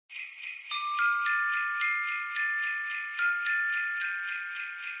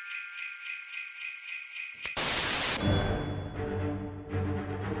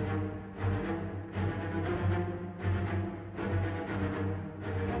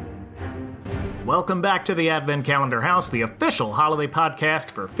Welcome back to the Advent Calendar House, the official holiday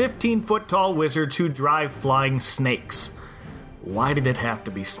podcast for 15-foot-tall wizards who drive flying snakes. Why did it have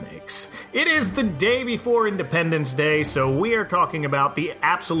to be snakes? It is the day before Independence Day, so we are talking about the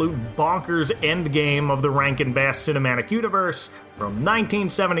absolute bonkers endgame of the Rankin Bass Cinematic Universe. From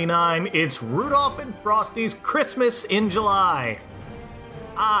 1979, it's Rudolph and Frosty's Christmas in July.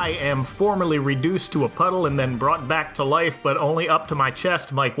 I am formerly reduced to a puddle and then brought back to life, but only up to my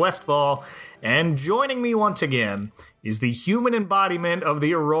chest, Mike Westfall. And joining me once again is the human embodiment of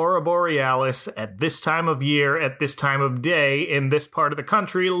the Aurora Borealis at this time of year, at this time of day, in this part of the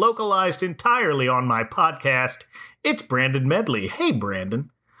country, localized entirely on my podcast. It's Brandon Medley. Hey, Brandon.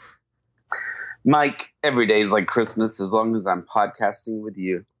 Mike, every day is like Christmas as long as I'm podcasting with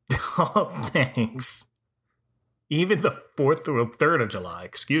you. Oh, thanks. Even the 4th or 3rd of July,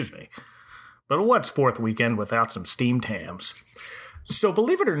 excuse me. But what's 4th weekend without some steamed hams? So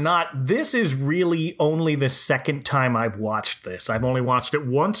believe it or not, this is really only the second time I've watched this. I've only watched it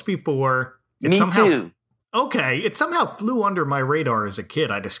once before. Me too. Okay, it somehow flew under my radar as a kid.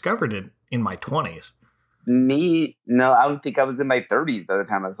 I discovered it in my 20s. No, I don't think I was in my 30s by the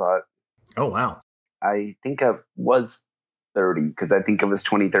time I saw it. Oh, wow. I think I was 30 because I think it was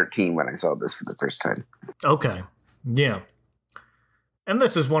 2013 when I saw this for the first time. Okay, yeah. And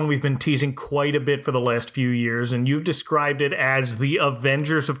this is one we've been teasing quite a bit for the last few years, and you've described it as the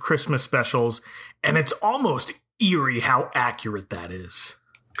Avengers of Christmas specials, and it's almost eerie how accurate that is.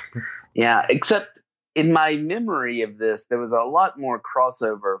 Yeah, except in my memory of this, there was a lot more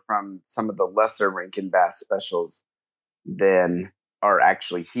crossover from some of the lesser Rankin Bass specials than are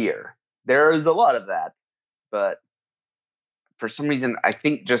actually here. There is a lot of that, but for some reason, I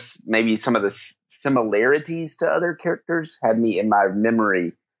think just maybe some of the similarities to other characters had me in my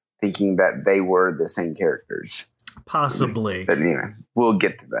memory thinking that they were the same characters. Possibly. But anyway, we'll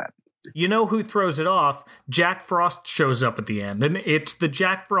get to that. You know who throws it off? Jack Frost shows up at the end, and it's the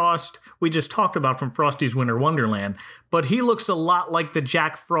Jack Frost we just talked about from Frosty's Winter Wonderland, but he looks a lot like the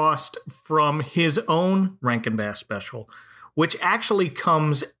Jack Frost from his own Rankin Bass special, which actually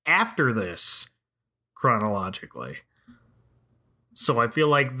comes after this chronologically. So I feel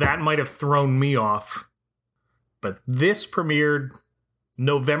like that might have thrown me off. But this premiered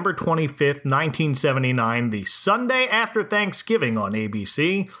November 25th, 1979, the Sunday after Thanksgiving on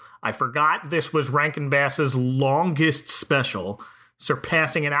ABC. I forgot this was Rankin Bass's longest special,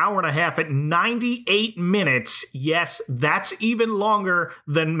 surpassing an hour and a half at 98 minutes. Yes, that's even longer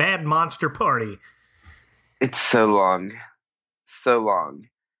than Mad Monster Party. It's so long. So long.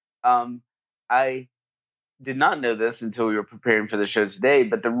 I did not know this until we were preparing for the show today,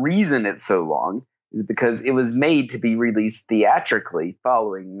 but the reason it's so long is because it was made to be released theatrically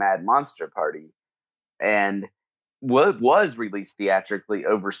following Mad Monster Party, and was released theatrically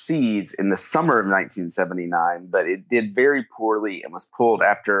overseas in the summer of 1979, but it did very poorly and was pulled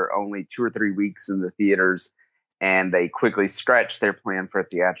after only 2 or 3 weeks in the theaters, and they quickly scratched their plan for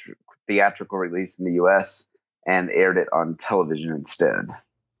a theatrical release in the U.S. and aired it on television instead.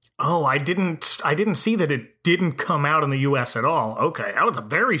 Oh, I didn't see that it didn't come out in the U.S. at all. Okay, that was a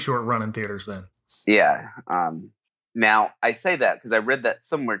very short run in theaters then. Yeah. Now, I say that because I read that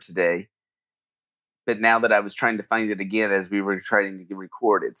somewhere today, but now that I was trying to find it again as we were trying to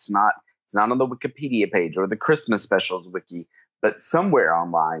record, it's not on the Wikipedia page or the Christmas specials wiki, but somewhere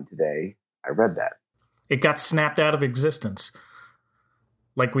online today, I read that. It got snapped out of existence.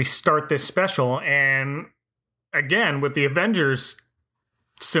 Like we start this special, and again, with the Avengers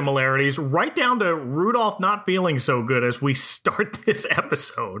similarities right down to Rudolph not feeling so good as we start this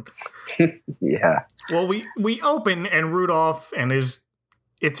episode. Yeah. Well, we open and Rudolph and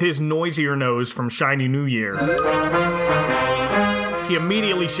it's his noisier nose from Shiny New Year. He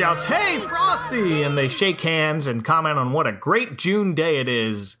immediately shouts, "Hey, Frosty!" And they shake hands and comment on what a great June day it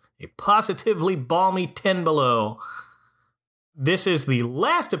is. A positively balmy 10 below. This is the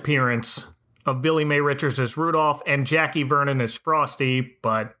last appearance of Billy May Richards as Rudolph and Jackie Vernon as Frosty,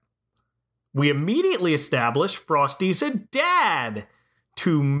 but we immediately establish Frosty's a dad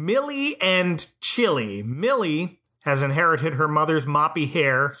to Millie and Chili. Millie has inherited her mother's moppy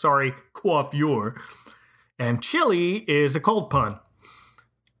hair, coiffure, and Chili is a cold pun.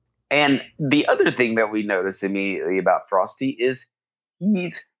 And the other thing that we notice immediately about Frosty is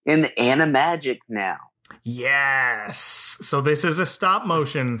he's in Animagic now. Yes! So this is a stop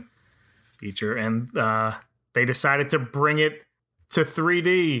motion feature, and they decided to bring it to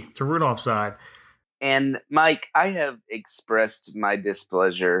 3D, to Rudolph's side. And Mike, I have expressed my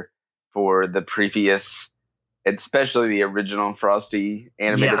displeasure for the previous, especially the original Frosty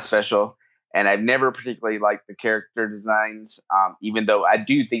animated special. And I've never particularly liked the character designs, even though I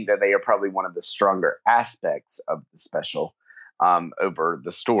do think that they are probably one of the stronger aspects of the special over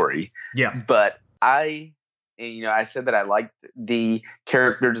the story. Yeah. But I said that I liked the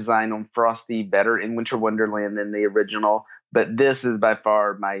character design on Frosty better in Winter Wonderland than the original. But this is by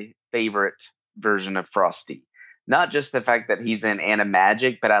far my favorite version of Frosty. Not just the fact that he's in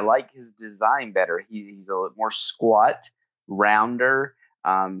Animagic, but I like his design better. He's a little more squat, rounder.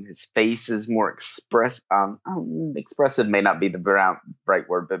 His face is more expressive may not be the right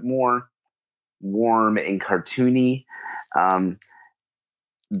word, but more warm and cartoony.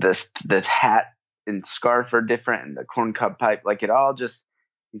 The hat and scarf are different, and the corncob pipe, like it all just,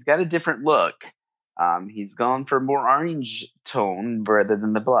 he's got a different look. He's gone for more orange tone rather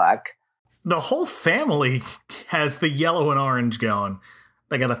than the black. The whole family has the yellow and orange going.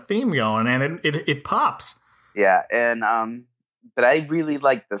 They got a theme going, and it pops. Yeah, and but I really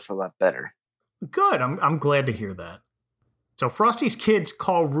like this a lot better. Good. I'm glad to hear that. So Frosty's kids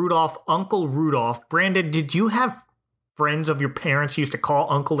call Rudolph Uncle Rudolph. Brandon, did you have friends of your parents used to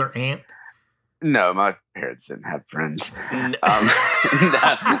call uncle or aunt? No, my parents didn't have friends.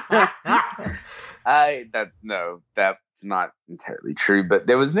 That's not entirely true. But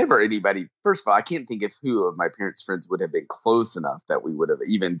there was never anybody. First of all, I can't think of who of my parents' friends would have been close enough that we would have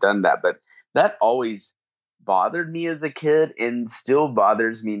even done that. But that always bothered me as a kid and still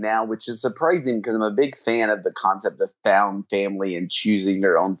bothers me now, which is surprising because I'm a big fan of the concept of found family and choosing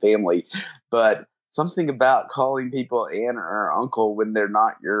their own family. But something about calling people aunt or uncle when they're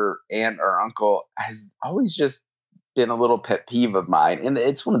not your aunt or uncle has always just been a little pet peeve of mine. And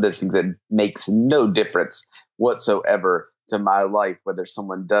it's one of those things that makes no difference whatsoever to my life, whether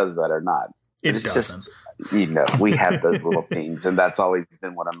someone does that or not. It's just, we have those little things, and that's always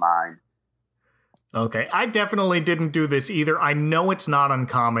been one of mine. Okay, I definitely didn't do this either. I know it's not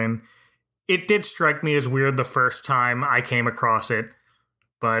uncommon. It did strike me as weird the first time I came across it,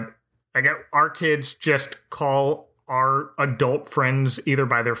 but I get our kids just call our adult friends either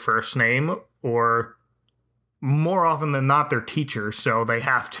by their first name or more often than not their teacher, so they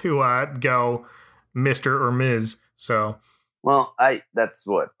have to go Mr. or Ms. So, well, that's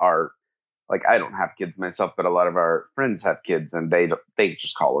what I don't have kids myself, but a lot of our friends have kids, and they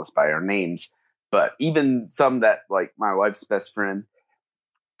just call us by our names. But even some that, like my wife's best friend,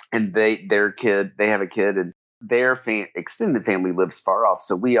 and they have a kid, and their extended family lives far off.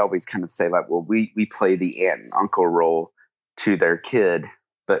 So we always kind of say, like, well, we play the aunt and uncle role to their kid,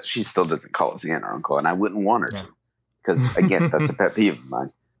 but she still doesn't call us aunt or uncle, and I wouldn't want her to, because again, that's a pet peeve of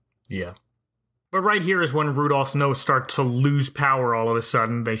mine. Yeah. But right here is when Rudolph's nose starts to lose power all of a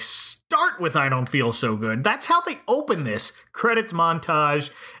sudden. They start with I Don't Feel So Good. That's how they open this. Credits montage.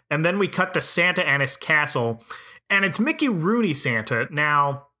 And then we cut to Santa and his castle. And it's Mickey Rooney Santa.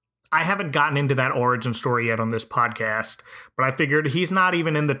 Now, I haven't gotten into that origin story yet on this podcast, but I figured he's not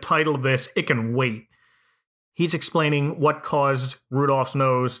even in the title of this. It can wait. He's explaining what caused Rudolph's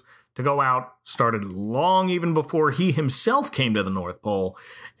nose to go out, started long even before he himself came to the North Pole,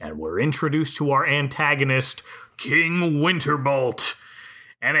 and we're introduced to our antagonist, King Winterbolt.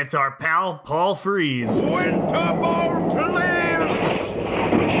 And it's our pal, Paul Frees. Winterbolt lives!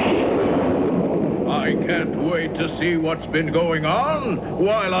 I can't wait to see what's been going on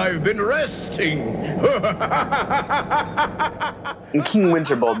while I've been resting. And King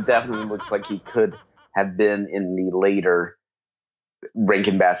Winterbolt definitely looks like he could have been in the later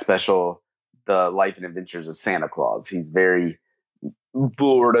Rankin Bass special, The Life and Adventures of Santa Claus. He's very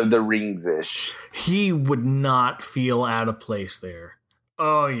Lord of the Rings-ish. He would not feel out of place there.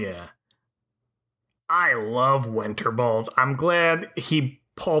 Oh, yeah. I love Winterbolt. I'm glad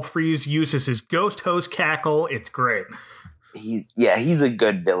Paul Frees uses his ghost host cackle. It's great. He's a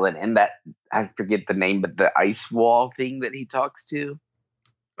good villain. And that, I forget the name, but the ice wall thing that he talks to.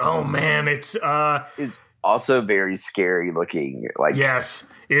 Oh, man, it's also very scary looking. Like, yes,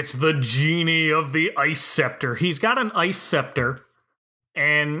 it's the genie of the ice scepter. He's got an ice scepter,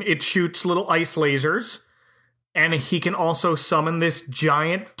 and it shoots little ice lasers, and he can also summon this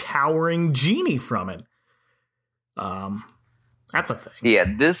giant towering genie from it. That's a thing.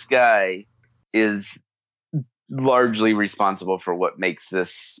 Yeah, this guy is largely responsible for what makes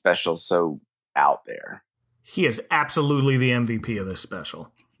this special so out there. He is absolutely the MVP of this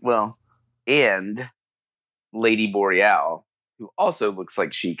special. Well, and Lady Boreal, who also looks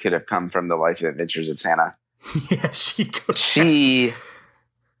like she could have come from The Life and Adventures of Santa. Yeah, she could. She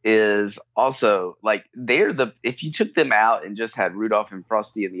is also, like, if you took them out and just had Rudolph and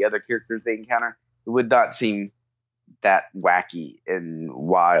Frosty and the other characters they encounter, it would not seem that wacky and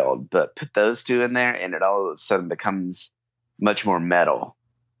wild. But put those two in there and it all of a sudden becomes much more metal.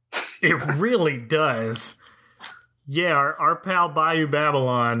 It really does. Yeah, our pal Bayou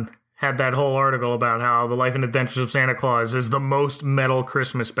Babylon had that whole article about how The Life and Adventures of Santa Claus is the most metal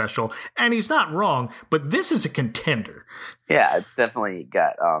Christmas special. And he's not wrong, but this is a contender. Yeah, it's definitely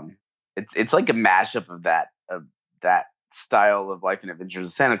got it's like a mashup of that style of Life and Adventures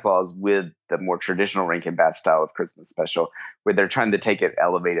of Santa Claus with the more traditional Rankin Bass style of Christmas special, where they're trying to take it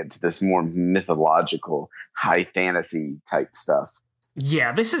elevated to this more mythological, high fantasy type stuff.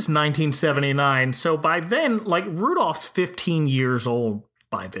 Yeah, this is 1979. So by then, like, Rudolph's 15 years old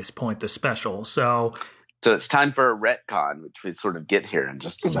by this point, the special. So it's time for a retcon, which we sort of get here in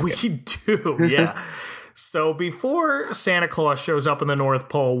just a second. We do, yeah. So before Santa Claus shows up in the North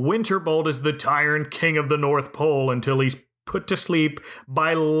Pole, Winterbolt is the tyrant king of the North Pole until he's put to sleep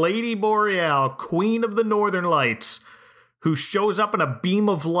by Lady Boreal, queen of the Northern Lights, who shows up in a beam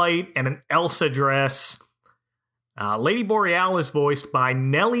of light and an Elsa dress. Lady Boreal is voiced by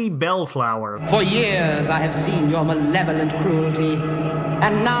Nellie Bellflower. For years I have seen your malevolent cruelty,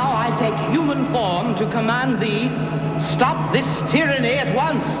 and now I take human form to command thee. Stop this tyranny at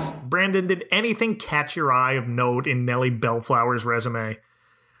once. Brandon, did anything catch your eye of note in Nellie Bellflower's resume?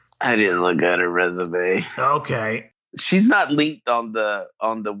 I didn't look at her resume. Okay. She's not linked on the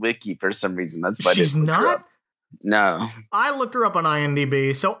wiki for some reason. That's why she's not? No. I looked her up on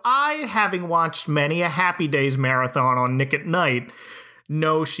IMDb, so I, having watched many a Happy Days marathon on Nick at Night,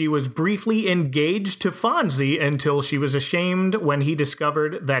 know she was briefly engaged to Fonzie until she was ashamed when he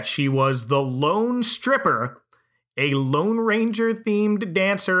discovered that she was the lone stripper, a Lone Ranger-themed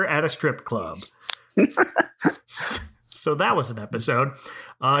dancer at a strip club. So that was an episode.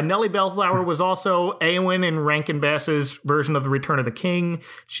 Nellie Bellflower was also Eowyn in Rankin Bass's version of The Return of the King.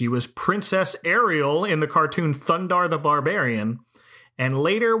 She was Princess Ariel in the cartoon Thundar the Barbarian, and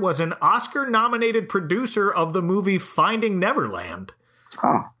later was an Oscar-nominated producer of the movie Finding Neverland.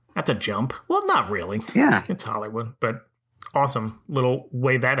 Oh. That's a jump. Well, not really. Yeah. It's Hollywood, but awesome little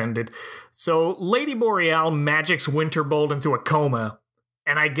way that ended. So Lady Boreal magics Winterbolt into a coma.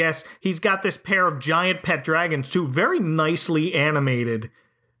 And I guess he's got this pair of giant pet dragons, too, very nicely animated,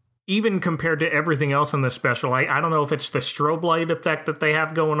 even compared to everything else in the special. I don't know if it's the strobe light effect that they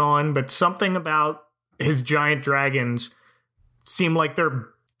have going on, but something about his giant dragons seem like they're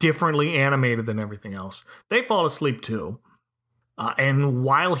differently animated than everything else. They fall asleep, too. And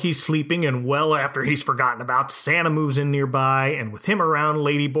while he's sleeping and well after he's forgotten about, Santa moves in nearby, and with him around,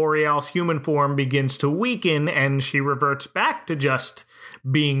 Lady Boreal's human form begins to weaken, and she reverts back to just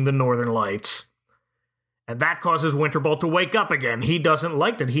being the Northern Lights. And that causes Winterbolt to wake up again. He doesn't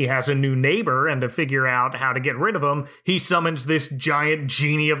like that he has a new neighbor, and to figure out how to get rid of him, he summons this giant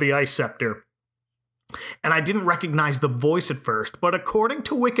genie of the Ice Scepter. And I didn't recognize the voice at first, but according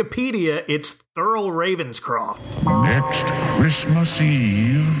to Wikipedia, it's Thurl Ravenscroft. Next Christmas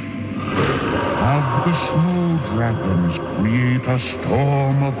Eve, have the snow dragons create a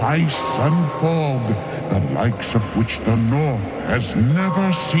storm of ice and fog, the likes of which the North has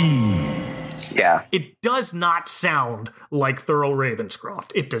never seen. Yeah. It does not sound like Thurl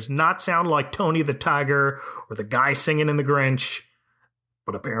Ravenscroft. It does not sound like Tony the Tiger or the guy singing in The Grinch,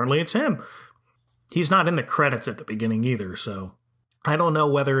 but apparently it's him. He's not in the credits at the beginning either, so I don't know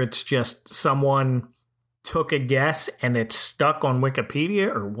whether it's just someone took a guess and it's stuck on Wikipedia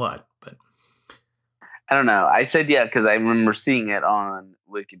or what. But I don't know. I said yeah because I remember seeing it on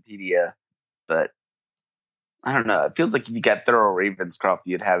Wikipedia, but I don't know. It feels like if you got Thurl Ravenscroft,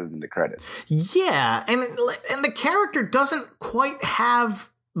 you'd have him in the credits. Yeah, and the character doesn't quite have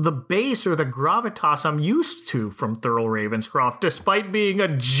the bass or the gravitas I'm used to from Thurl Ravenscroft, despite being a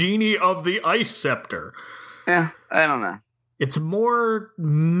genie of the Ice Scepter. Yeah, I don't know. It's more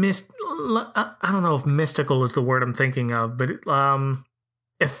I don't know if mystical is the word I'm thinking of, but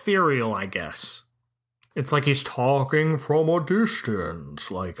ethereal, I guess. It's like he's talking from a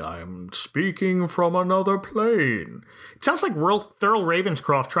distance, like I'm speaking from another plane. It sounds like Thurl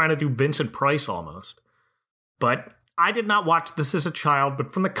Ravenscroft trying to do Vincent Price almost. But I did not watch this as a child,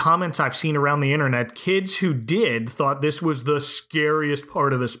 but from the comments I've seen around the internet, kids who did thought this was the scariest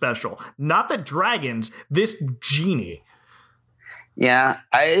part of the special. Not the dragons, this genie. Yeah,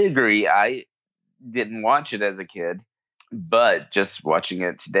 I agree. I didn't watch it as a kid, but just watching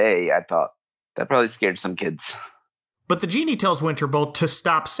it today, I thought that probably scared some kids. But the genie tells Winterbolt to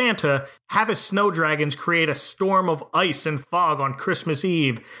stop Santa, have his snow dragons create a storm of ice and fog on Christmas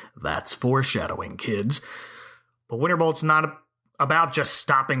Eve. That's foreshadowing, kids. But Winterbolt's not about just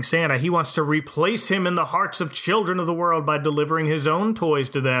stopping Santa. He wants to replace him in the hearts of children of the world by delivering his own toys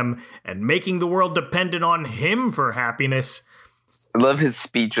to them and making the world dependent on him for happiness. I love his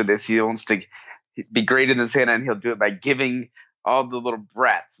speech with this. He wants to be greater than Santa, and he'll do it by giving all the little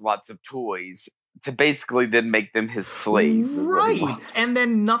brats lots of toys to basically then make them his slaves. Right. And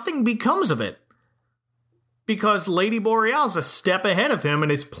then nothing becomes of it. Because Lady Boreal's a step ahead of him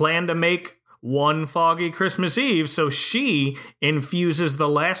and is planned to make one foggy Christmas Eve, so she infuses the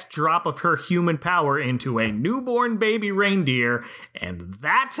last drop of her human power into a newborn baby reindeer, and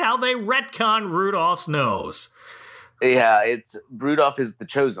that's how they retcon Rudolph's nose. Yeah, Rudolph is the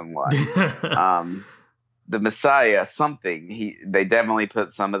chosen one. The Messiah, something. They definitely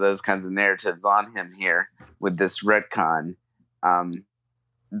put some of those kinds of narratives on him here with this retcon.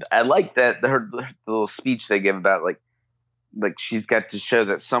 I like that the little speech they give about like she's got to show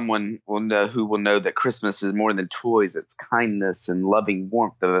that someone will know that Christmas is more than toys. It's kindness and loving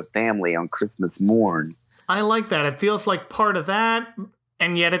warmth of a family on Christmas morn. I like that. It feels like part of that,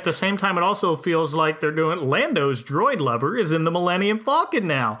 and yet at the same time, it also feels like they're doing Lando's droid lover is in the Millennium Falcon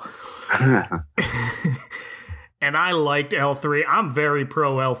now. And I liked L3. I'm very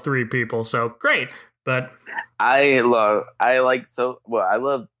pro L3 people, so great. But I love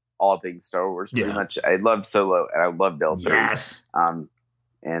all things Star Wars pretty much. I love Solo and I love L3. Yes.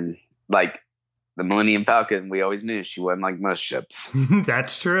 And like the Millennium Falcon, we always knew she wasn't like most ships.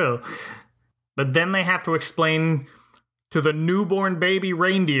 That's true. But then they have to explain to the newborn baby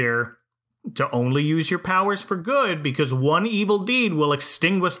reindeer to only use your powers for good because one evil deed will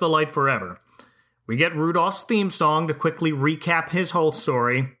extinguish the light forever. We get Rudolph's theme song to quickly recap his whole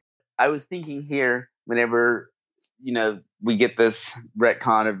story. I was thinking here, whenever, we get this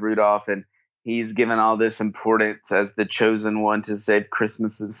retcon of Rudolph and he's given all this importance as the chosen one to save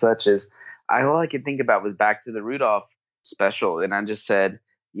Christmas and such, all I could think about was back to the Rudolph special. And I just said,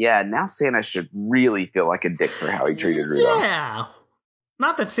 yeah, now Santa should really feel like a dick for how he treated Rudolph. Yeah.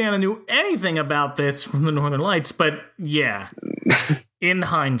 Not that Santa knew anything about this from the Northern Lights, but yeah, in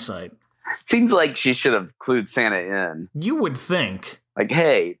hindsight. Seems like she should have clued Santa in. You would think. Like,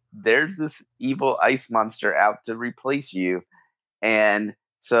 hey, there's this evil ice monster out to replace you. And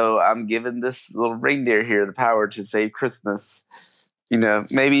so I'm giving this little reindeer here the power to save Christmas.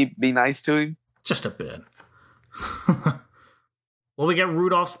 Maybe be nice to him. Just a bit. Well, we get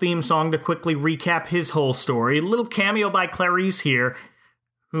Rudolph's theme song to quickly recap his whole story. A little cameo by Clarice here,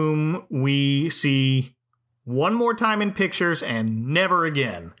 whom we see one more time in pictures and never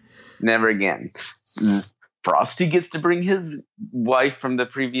again. Never again. Frosty gets to bring his wife from the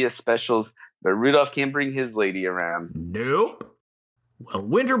previous specials, but Rudolph can't bring his lady around. Nope. Well,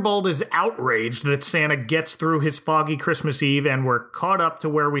 Winterbolt is outraged that Santa gets through his foggy Christmas Eve, and we're caught up to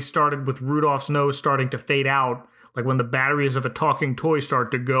where we started with Rudolph's nose starting to fade out, like when the batteries of a talking toy start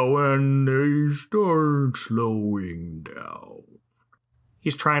to go and they start slowing down.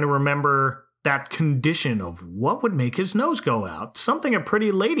 He's trying to remember that condition of what would make his nose go out. Something a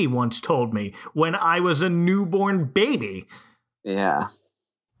pretty lady once told me when I was a newborn baby. Yeah.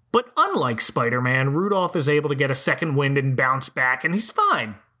 But unlike Spider-Man, Rudolph is able to get a second wind and bounce back, and he's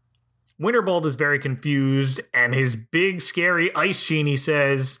fine. Winterbolt is very confused, and his big, scary ice genie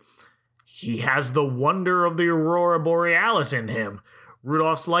says he has the wonder of the Aurora Borealis in him.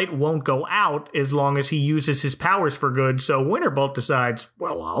 Rudolph's light won't go out as long as he uses his powers for good, so Winterbolt decides,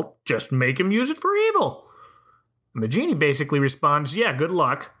 well, I'll just make him use it for evil. And the genie basically responds, yeah, good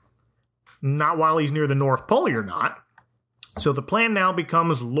luck. Not while he's near the North Pole, you're not. So the plan now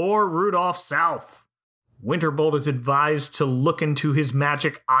becomes lure Rudolph south. Winterbolt is advised to look into his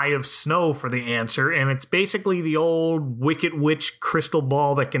magic Eye of Snow for the answer, and it's basically the old Wicked Witch crystal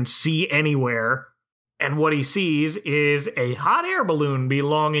ball that can see anywhere. And what he sees is a hot air balloon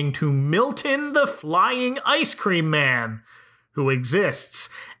belonging to Milton the Flying Ice Cream Man, who exists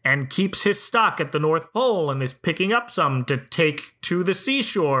and keeps his stock at the North Pole and is picking up some to take to the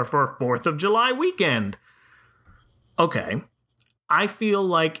seashore for 4th of July weekend. Okay, I feel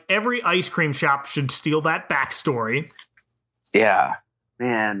like every ice cream shop should steal that backstory. Yeah.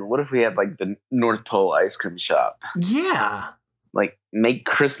 Man, what if we had like the North Pole ice cream shop? Yeah. Like, make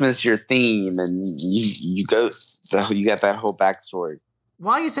Christmas your theme, and you got that whole backstory.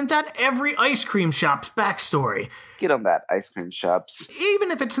 Why isn't that every ice cream shop's backstory? Get on that, ice cream shops.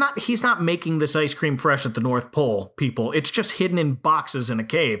 Even if he's not making this ice cream fresh at the North Pole, people. It's just hidden in boxes in a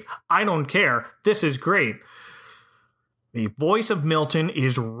cave. I don't care. This is great. The voice of Milton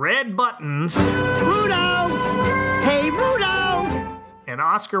is Red Buttons. Rudolph! Hey, Rudolph! An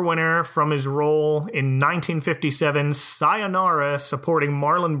Oscar winner from his role in 1957's Sayonara supporting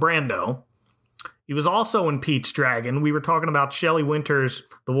Marlon Brando. He was also in Pete's Dragon. We were talking about Shelley Winters,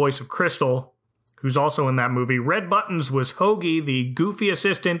 the voice of Crystal, who's also in that movie. Red Buttons was Hoagie, the goofy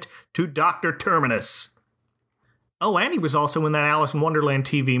assistant to Dr. Terminus. Oh, and he was also in that Alice in Wonderland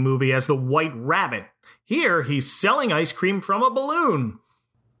TV movie as the White Rabbit. Here, he's selling ice cream from a balloon.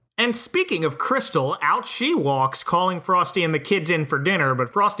 And speaking of Crystal, out she walks, calling Frosty and the kids in for dinner,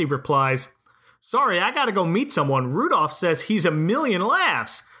 but Frosty replies, "Sorry, I gotta go meet someone. Rudolph says he's 1,000,000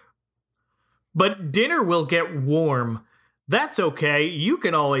 laughs. But dinner will get warm. That's okay, you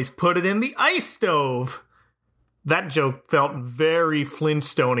can always put it in the ice stove." That joke felt very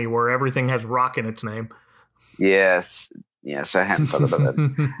Flintstone-y, where everything has rock in its name. Yes, I hadn't thought about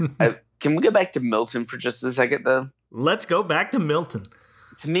that. Can we go back to Milton for just a second, though? Let's go back to Milton.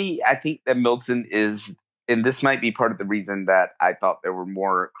 To me, I think that Milton is, and this might be part of the reason that I thought there were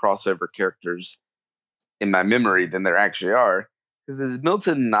more crossover characters in my memory than there actually are, because is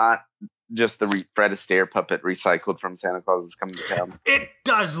Milton not just the Fred Astaire puppet recycled from Santa Claus is Coming to Town? It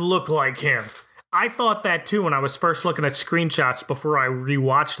does look like him. I thought that too when I was first looking at screenshots before I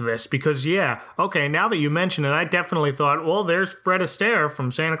rewatched this, because now that you mention it, I definitely thought, well, there's Fred Astaire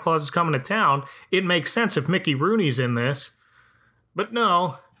from Santa Claus is Coming to Town. It makes sense if Mickey Rooney's in this. But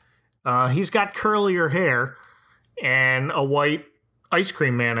no, he's got curlier hair and a white ice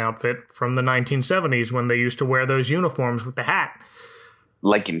cream man outfit from the 1970s when they used to wear those uniforms with the hat.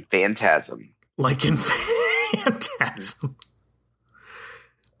 Like in Phantasm.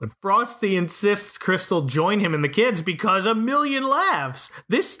 But Frosty insists Crystal join him and the kids because 1,000,000 laughs.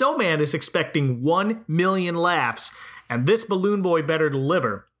 This snowman is expecting 1,000,000 laughs, and this balloon boy better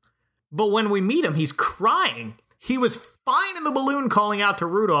deliver. But when we meet him, he's crying. He was fine in the balloon calling out to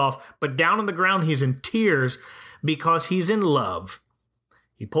Rudolph, but down on the ground he's in tears because he's in love.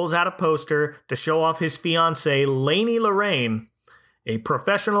 He pulls out a poster to show off his fiancée, Lainey Lorraine, a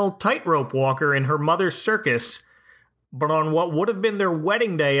professional tightrope walker in her mother's circus. But on what would have been their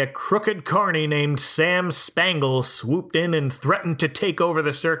wedding day, a crooked carny named Sam Spangle swooped in and threatened to take over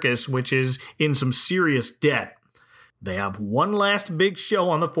the circus, which is in some serious debt. They have one last big show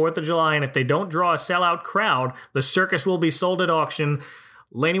on the 4th of July, and if they don't draw a sellout crowd, the circus will be sold at auction.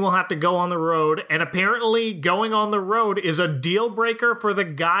 Lainey will have to go on the road, and apparently going on the road is a deal breaker for the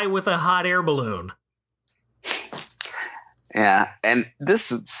guy with a hot air balloon. Yeah, and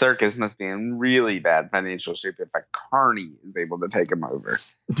this circus must be in really bad financial shape if a carny is able to take him over.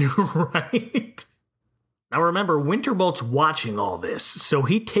 Right? Now remember, Winterbolt's watching all this, so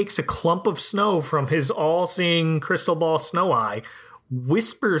he takes a clump of snow from his all-seeing crystal ball snow eye,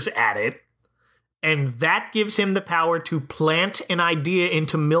 whispers at it, and that gives him the power to plant an idea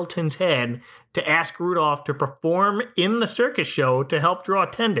into Milton's head to ask Rudolph to perform in the circus show to help draw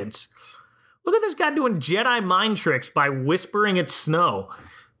attendance. Look at this guy doing Jedi mind tricks by whispering at snow.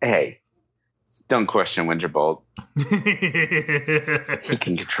 Hey, don't question Winterbolt. He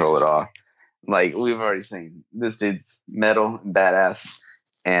can control it all. Like, we've already seen, this dude's metal and badass.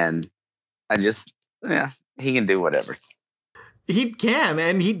 And he can do whatever. He can,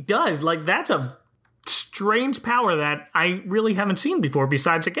 and he does. Like, that's a strange power that I really haven't seen before.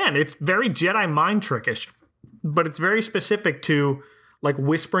 Besides, again, it's very Jedi mind trickish. But it's very specific to, like,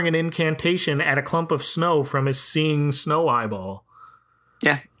 whispering an incantation at a clump of snow from his seeing snow eyeball.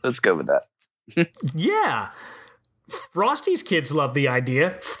 Yeah, let's go with that. Yeah. Frosty's kids love the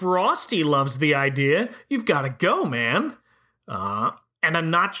idea. Frosty loves the idea. You've got to go, man. And I'm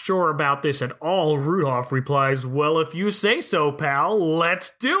not sure about this at all. Rudolph replies, "Well, if you say so, pal,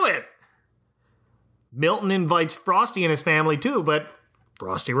 let's do it." Milton invites Frosty and his family too, but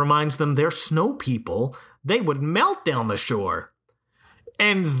Frosty reminds them they're snow people. They would melt down the shore.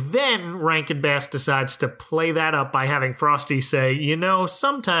 And then Rankin Bass decides to play that up by having Frosty say,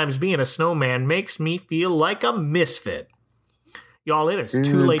 sometimes being a snowman makes me feel like a misfit. Y'all, it is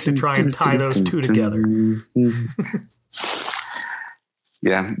too late to try and tie those two together.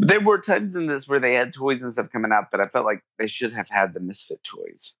 Yeah, there were times in this where they had toys and stuff coming out, but I felt like they should have had the misfit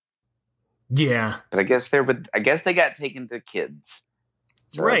toys. Yeah. But I guess they got taken to kids.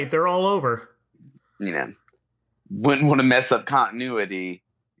 So, right, they're all over. Wouldn't want to mess up continuity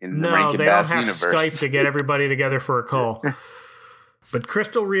in the Rankin Bass universe. No, they don't have Skype to get everybody together for a call. But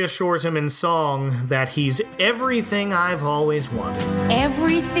Crystal reassures him in song that he's everything I've always wanted.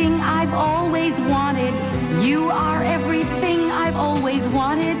 Everything I've always wanted. You are everything I've always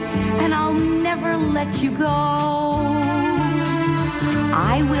wanted, and I'll never let you go.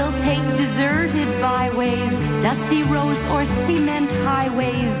 I will take deserted byways, dusty roads or cement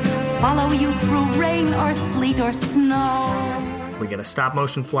highways, follow you through rain or sleet or snow. We get a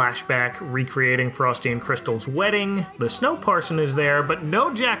stop-motion flashback recreating Frosty and Crystal's wedding. The Snow Parson is there, but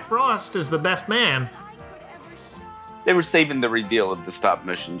no Jack Frost is the best man. They were saving the reveal of the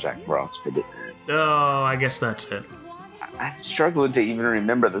stop-motion Jack Frost for the end. Oh, I guess that's it. I'm struggling to even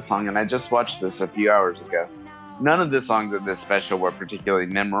remember the song, and I just watched this a few hours ago. None of the songs of this special were particularly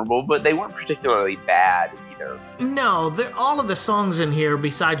memorable, but they weren't particularly bad either. No, all of the songs in here,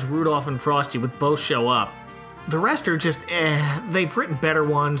 besides Rudolph and Frosty, would both show up. The rest are just, They've written better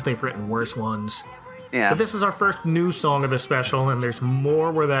ones, they've written worse ones. Yeah. But this is our first new song of the special, and there's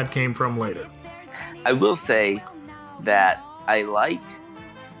more where that came from later. I will say that I like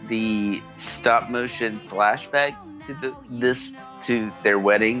the stop-motion flashbacks to their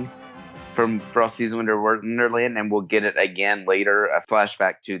wedding from Frosty's Wonderland, and we'll get it again later, a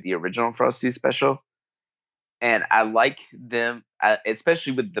flashback to the original Frosty special. And I like them,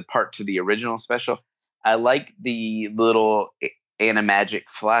 especially with the part to the original special, I like the little animagic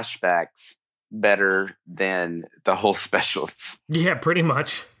flashbacks better than the whole specials. Yeah, pretty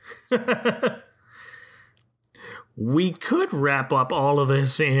much. We could wrap up all of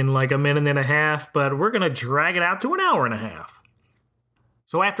this in like a minute and a half, but we're going to drag it out to an hour and a half.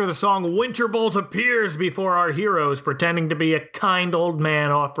 So after the song, Winterbolt appears before our heroes, pretending to be a kind old man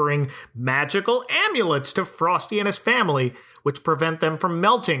offering magical amulets to Frosty and his family, which prevent them from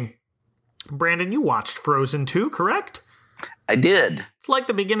melting. Brandon, you watched Frozen 2, correct? I did. It's like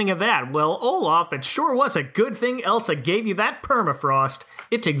the beginning of that. Well, Olaf, it sure was a good thing Elsa gave you that permafrost.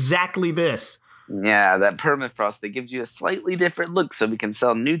 It's exactly this. Yeah, that permafrost that gives you a slightly different look so we can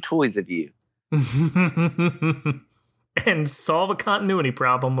sell new toys of you. And solve a continuity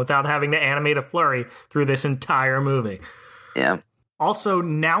problem without having to animate a flurry through this entire movie. Yeah. Also,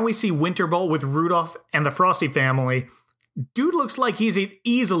 now we see Winterbolt with Rudolph and the Frosty family. Dude looks like he's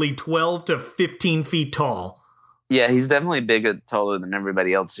easily 12 to 15 feet tall. Yeah, he's definitely bigger, taller than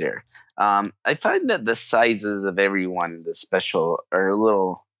everybody else here. I find that the sizes of everyone in this special are a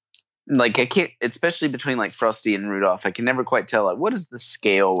little... Like, I can't... Especially between, like, Frosty and Rudolph, I can never quite tell, like, what is the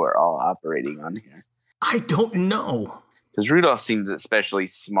scale we're all operating on here? I don't know. Because Rudolph seems especially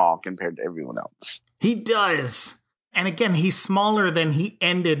small compared to everyone else. He does. And again, he's smaller than he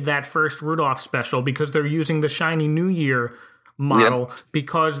ended that first Rudolph special because they're using the Shiny New Year model. Yep.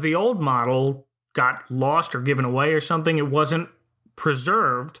 Because the old model got lost or given away or something. It wasn't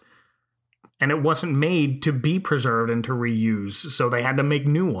preserved. And it wasn't made to be preserved and to reuse. So they had to make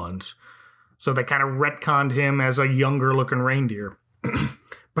new ones. So they kind of retconned him as a younger looking reindeer.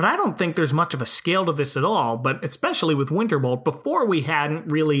 But I don't think there's much of a scale to this at all, but especially with Winterbolt, before we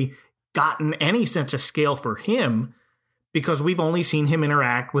hadn't really gotten any sense of scale for him, because we've only seen him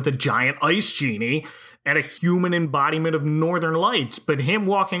interact with a giant ice genie and a human embodiment of Northern Lights. But him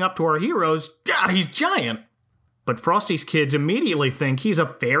walking up to our heroes, he's giant. But Frosty's kids immediately think he's a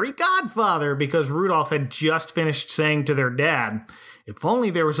fairy godfather because Rudolph had just finished saying to their dad, "If only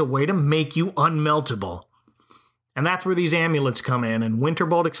there was a way to make you unmeltable." And that's where these amulets come in, and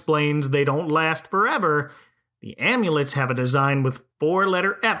Winterbolt explains they don't last forever. The amulets have a design with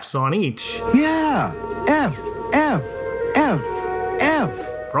 4-letter Fs on each. Yeah, F, F, F,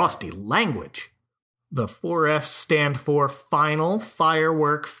 F. Frosty language. The 4 Fs stand for Final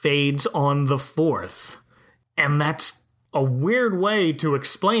Firework Fades on the 4th. And that's a weird way to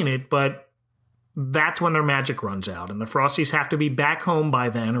explain it, but that's when their magic runs out, and the Frosties have to be back home by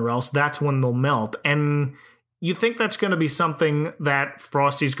then, or else that's when they'll melt. And you think that's going to be something that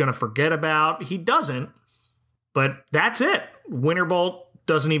Frosty's going to forget about. He doesn't, but that's it. Winterbolt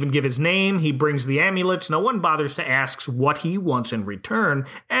doesn't even give his name. He brings the amulets. No one bothers to ask what he wants in return,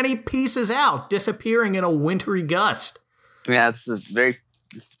 and he pieces out, disappearing in a wintry gust. Yeah, it's this very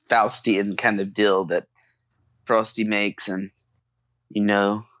Faustian kind of deal that Frosty makes, and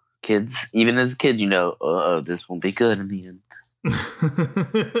kids, even as a kid, this won't be good in the end.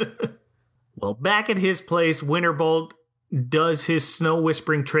 Well, back at his place, Winterbolt does his snow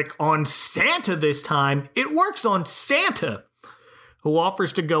whispering trick on Santa this time. It works on Santa, who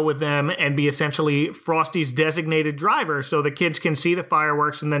offers to go with them and be essentially Frosty's designated driver so the kids can see the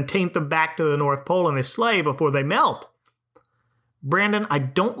fireworks and then taint them back to the North Pole in his sleigh before they melt. Brandon, I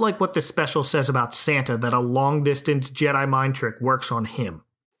don't like what this special says about Santa, that a long-distance Jedi mind trick works on him.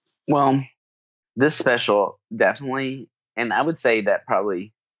 Well, this special definitely, and I would say that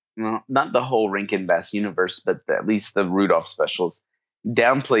probably, well, not the whole Rankin Bass universe, but at least the Rudolph specials,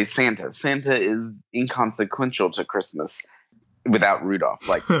 downplays Santa. Santa is inconsequential to Christmas without Rudolph.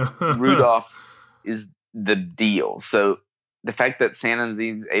 Like, Rudolph is the deal. So the fact that Santa's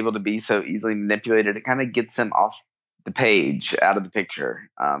able to be so easily manipulated, it kind of gets him off the page, out of the picture.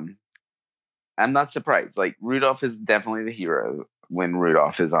 I'm not surprised. Like, Rudolph is definitely the hero when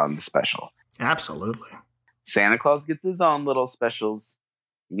Rudolph is on the special. Absolutely. Santa Claus gets his own little specials.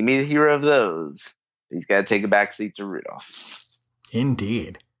 He can be the hero of those. He's got to take a backseat to Rudolph.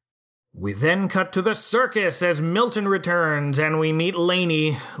 Indeed. We then cut to the circus as Milton returns, and we meet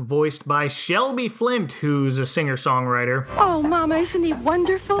Laney, voiced by Shelby Flint, who's a singer-songwriter. Oh, Mama, isn't he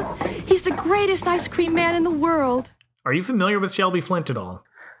wonderful? He's the greatest ice cream man in the world. Are you familiar with Shelby Flint at all?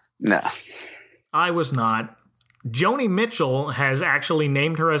 No. I was not. Joni Mitchell has actually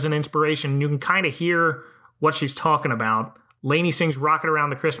named her as an inspiration. You can kind of hear what she's talking about. Laney sings Rockin'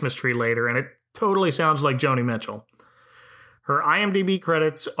 Around the Christmas Tree later, and it totally sounds like Joni Mitchell. Her IMDb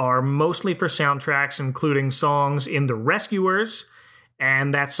credits are mostly for soundtracks, including songs in The Rescuers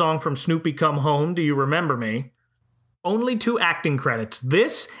and that song from Snoopy Come Home, Do You Remember Me? Only 2 acting credits,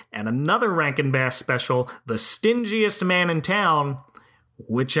 this and another Rankin Bass special, The Stingiest Man in Town,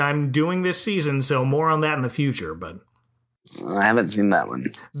 which I'm doing this season, so more on that in the future, but I haven't seen that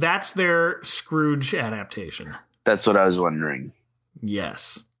one. That's their Scrooge adaptation. That's what I was wondering.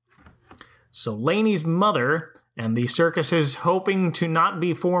 Yes. So Laney's mother, and the circus's hoping to not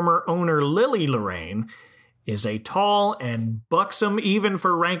be former owner Lily Lorraine, is a tall and buxom, even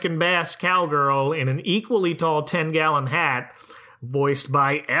for Rankin Bass, cowgirl in an equally tall 10-gallon hat, voiced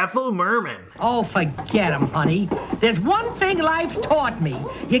by Ethel Merman. Oh, forget him, honey. There's one thing life's taught me.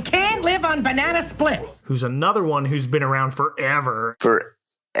 You can't live on banana splits. Who's another one who's been around forever.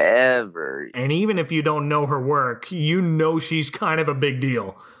 Forever. And even if you don't know her work, you know she's kind of a big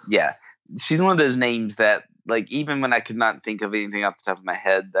deal. Yeah. She's one of those names that, like, even when I could not think of anything off the top of my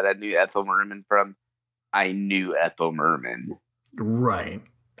head that I knew Ethel Merman from, I knew Ethel Merman. Right.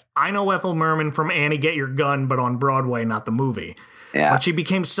 I know Ethel Merman from Annie Get Your Gun, but on Broadway, not the movie. Yeah. But she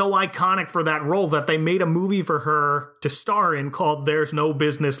became so iconic for that role that they made a movie for her to star in called There's No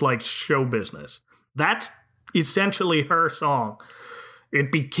Business Like Show Business. That's essentially her song.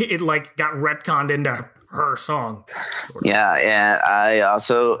 It like got retconned into her song. Yeah, and I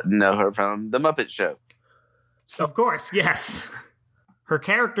also know her from The Muppet Show. Of course, yes. Her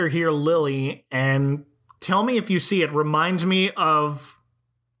character here, Lily, and tell me if you see it, reminds me of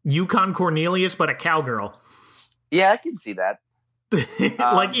Yukon Cornelius, but a cowgirl. Yeah, I can see that.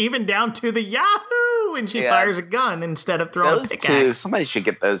 Like even down to the Yahoo! And she fires a gun instead of throwing a pickaxe. Somebody should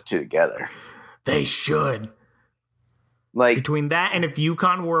get those two together. They should. Like between that and if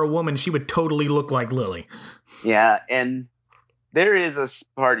Yukon were a woman, she would totally look like Lily. Yeah, and there is a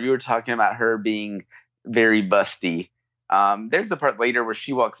part you were talking about her being very busty. There's a part later where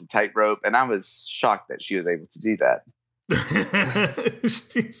she walks a tightrope, and I was shocked that she was able to do that.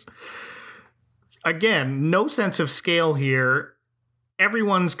 Again, no sense of scale here.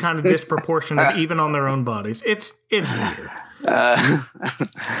 Everyone's kind of disproportionate, even on their own bodies. It's weird.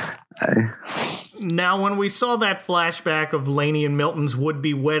 Now, when we saw that flashback of Laney and Milton's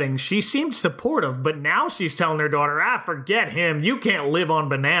would-be wedding, she seemed supportive, but now she's telling her daughter, forget him. You can't live on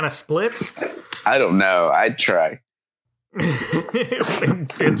banana splits. I don't know. I'd try.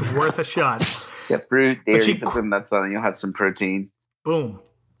 It's worth a shot. Yeah, fruit, dairy, put some nuts on it, you'll have some protein. Boom.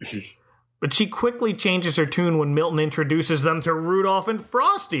 But she quickly changes her tune when Milton introduces them to Rudolph and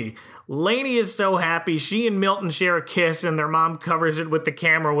Frosty. Laney is so happy. She and Milton share a kiss, and their mom covers it with the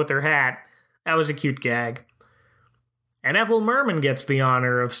camera with her hat. That was a cute gag. And Ethel Merman gets the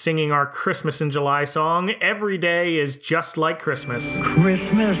honor of singing our Christmas in July song, Every Day is Just Like Christmas.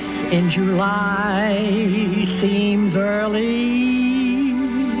 Christmas in July seems early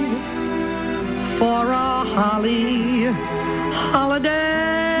for a holly holiday.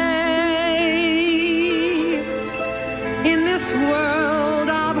 In this world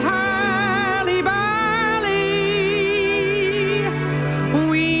of hurly-burly,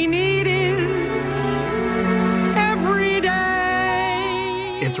 we need it every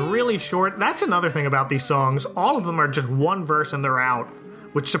day. It's really short. That's another thing about these songs. All of them are just one verse and they're out,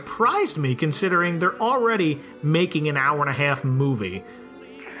 which surprised me considering they're already making an hour-and-a-half movie.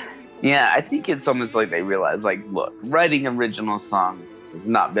 Yeah, I think it's almost like they realize, like, look, writing original songs has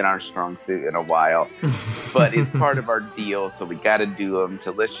not been our strong suit in a while, but it's part of our deal, so we got to do them.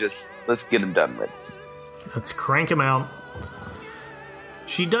 So let's get them done with. Let's crank them out.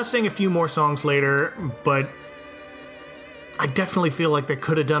 She does sing a few more songs later, but I definitely feel like they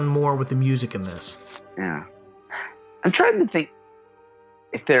could have done more with the music in this. Yeah, I'm trying to think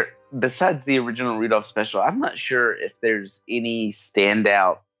if besides the original Rudolph special, I'm not sure if there's any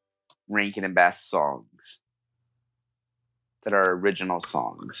standout Rankin and Bass songs that are original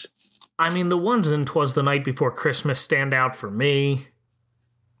songs. I mean, the ones in 'Twas the Night Before Christmas stand out for me.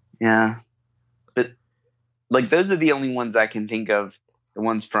 Yeah. But, like, those are the only ones I can think of, the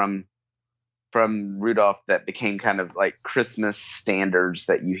ones from Rudolph that became kind of like Christmas standards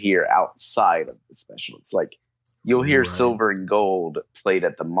that you hear outside of the specials. Like, you'll hear Silver and Gold played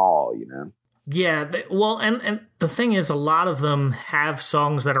at the mall, you know? Yeah, and the thing is, a lot of them have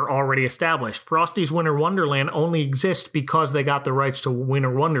songs that are already established. Frosty's Winter Wonderland only exists because they got the rights to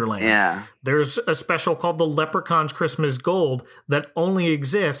Winter Wonderland. Yeah. There's a special called The Leprechaun's Christmas Gold that only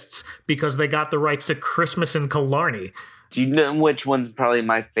exists because they got the rights to Christmas in Killarney. Do you know which one's probably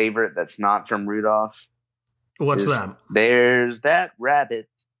my favorite that's not from Rudolph? What's that? There's That Rabbit.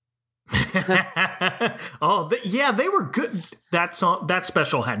 They were good. That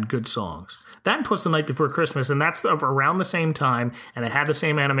special had good songs. That and 'Twas the Night Before Christmas, and that's around the same time, and it had the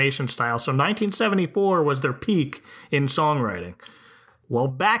same animation style. So 1974 was their peak in songwriting. Well,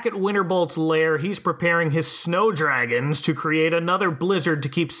 back at Winterbolt's lair, he's preparing his snow dragons to create another blizzard to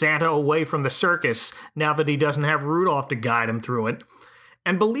keep Santa away from the circus now that he doesn't have Rudolph to guide him through it.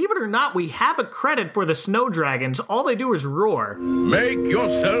 And believe it or not, we have a credit for the snow dragons. All they do is roar. Make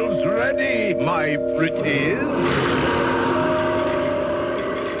yourselves ready, my pretties.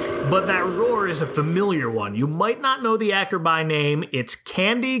 But that roar is a familiar one. You might not know the actor by name. It's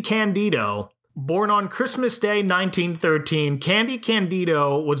Candy Candido. Born on Christmas Day, 1913, Candy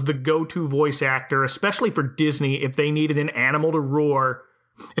Candido was the go-to voice actor, especially for Disney, if they needed an animal to roar.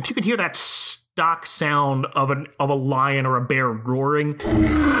 If you could hear that stock sound of a lion or a bear roaring,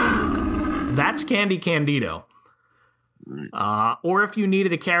 that's Candy Candido. Or if you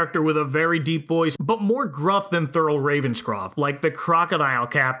needed a character with a very deep voice, but more gruff than Thurl Ravenscroft, like the crocodile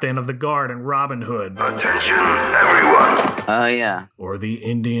captain of the guard in Robin Hood. Attention, everyone. Oh, yeah. Or the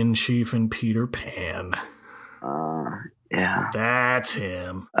Indian chief in Peter Pan. Yeah. That's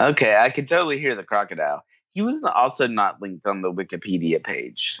him. Okay, I could totally hear the crocodile. He was also not linked on the Wikipedia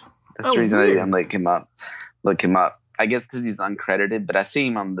page. That's the reason I didn't look him up. I guess because he's uncredited, but I see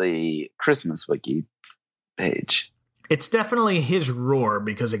him on the Christmas Wiki page. It's definitely his roar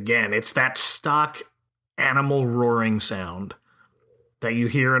because, again, it's that stock animal roaring sound that you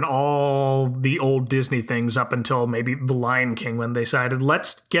hear in all the old Disney things up until maybe The Lion King when they decided,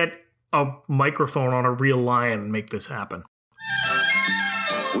 let's get a microphone on a real lion and make this happen.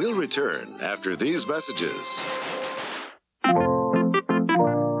 We'll return after these messages.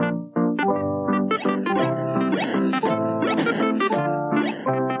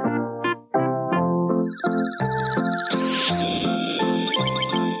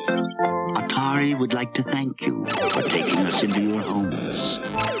 Atari would like to thank you for taking us into your homes.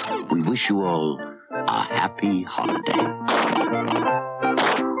 We wish you all a happy holiday.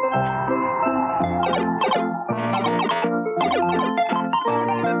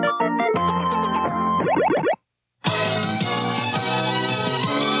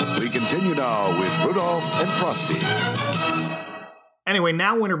 We continue now with Rudolph and Frosty. Anyway,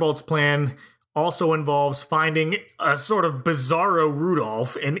 now Winterbolt's plan also involves finding a sort of bizarro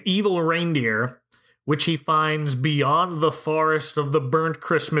Rudolph, an evil reindeer, which he finds beyond the forest of the burnt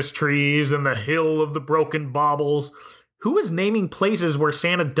Christmas trees and the hill of the broken baubles. Who is naming places where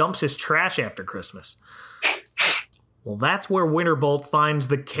Santa dumps his trash after Christmas? Well, that's where Winterbolt finds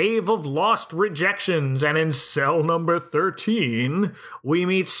the Cave of Lost Rejections, and in cell number 13, we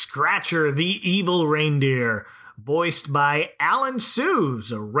meet Scratcher, the evil reindeer, voiced by Alan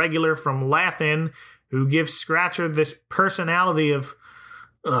Sues, a regular from Laugh-In, who gives Scratcher this personality of,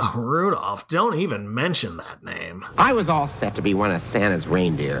 Rudolph, don't even mention that name. I was all set to be one of Santa's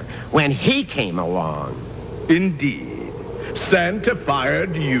reindeer when he came along. Indeed. Santa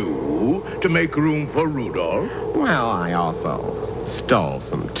fired you to make room for Rudolph? Well, I also stole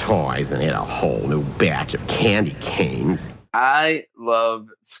some toys and ate a whole new batch of candy canes. I love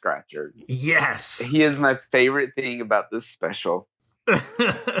Scratcher. Yes. He is my favorite thing about this special.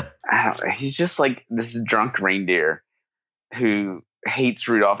 He's just like this drunk reindeer who hates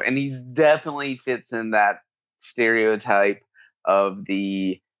Rudolph, and he definitely fits in that stereotype of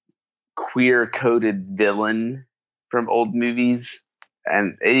the queer-coded villain from old movies.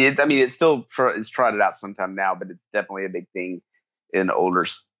 And it still is trotted out sometime now, but it's definitely a big thing in older,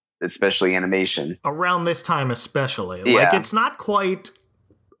 especially animation. Around this time especially. Yeah. Like, it's not quite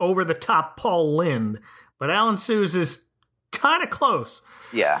over the top Paul Lynde, but Alan Sues is kind of close.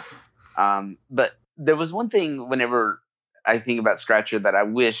 Yeah. But there was one thing whenever I think about Scratcher that I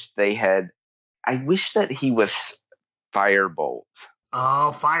wish that he was Firebolt.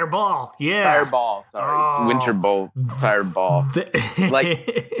 Oh, Fireball. Yeah. Fireball, sorry. Oh. Winterbolt, Fireball.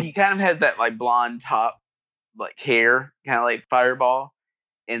 Like, he kind of has that, like, blonde top, like, hair, kind of like Fireball.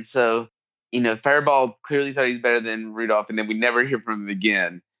 And so, Fireball clearly thought he's better than Rudolph, and then we never hear from him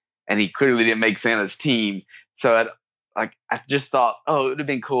again. And he clearly didn't make Santa's team. So, I just thought, it would have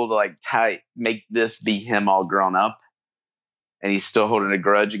been cool to, make this be him all grown up. And he's still holding a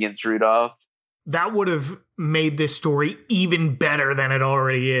grudge against Rudolph. That would have made this story even better than it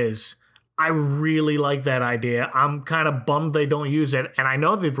already is. I really like that idea. I'm kind of bummed they don't use it, and I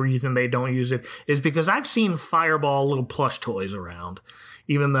know the reason they don't use it is because I've seen Fireball little plush toys around.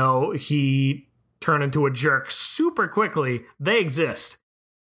 Even though he turned into a jerk super quickly, they exist.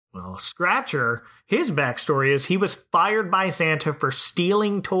 Well, Scratcher, his backstory is he was fired by Santa for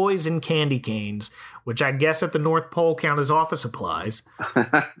stealing toys and candy canes, which I guess at the North Pole count as office supplies.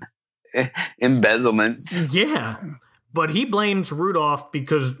 Embezzlement. Yeah. But he blames Rudolph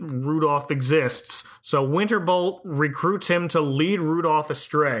because Rudolph exists, so Winterbolt recruits him to lead Rudolph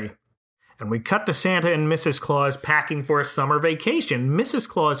astray. And we cut to Santa and Mrs. Claus packing for a summer vacation. Mrs.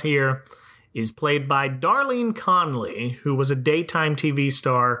 Claus here is played by Darlene Conley, who was a daytime TV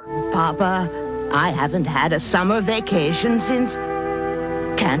star. Papa, I haven't had a summer vacation since...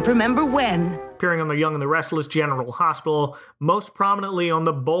 can't remember when. Appearing on The Young and the Restless, General Hospital, most prominently on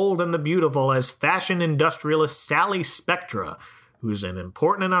The Bold and the Beautiful as fashion industrialist Sally Spectra, who's an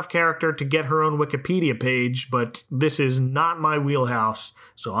important enough character to get her own Wikipedia page, but this is not my wheelhouse,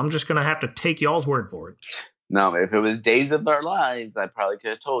 so I'm just going to have to take y'all's word for it. No, if it was Days of Our Lives, I probably could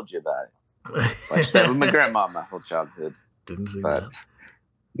have told you about it. Watched that with my grandma my whole childhood. Didn't see that.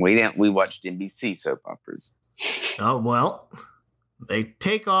 We watched NBC soap operas. Oh, well... They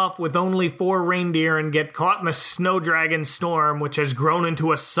take off with only 4 reindeer and get caught in the snow dragon storm, which has grown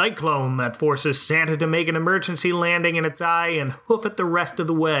into a cyclone that forces Santa to make an emergency landing in its eye and hoof it the rest of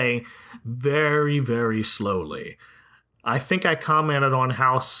the way, very, very slowly. I think I commented on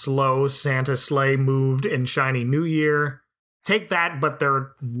how slow Santa's sleigh moved in Shiny New Year. Take that, but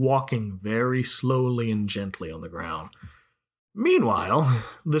they're walking very slowly and gently on the ground. Meanwhile,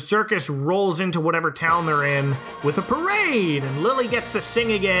 the circus rolls into whatever town they're in with a parade, and Lily gets to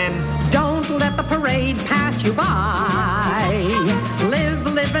sing again. Don't let the parade pass you by. Live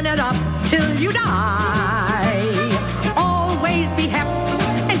living it up till you die. Always be hep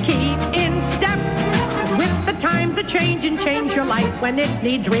and keep in step with the times that change and change your life when it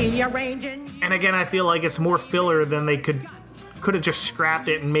needs rearranging. And again, I feel like it's more filler than they could have just scrapped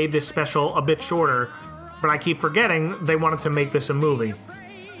it and made this special a bit shorter. But I keep forgetting they wanted to make this a movie.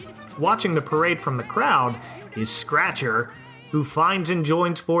 Watching the parade from the crowd is Scratcher, who finds and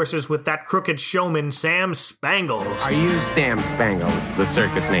joins forces with that crooked showman, Sam Spangles. Are you Sam Spangles, the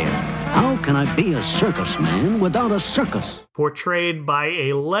circus man? How can I be a circus man without a circus? Portrayed by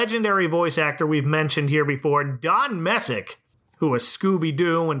a legendary voice actor we've mentioned here before, Don Messick, who was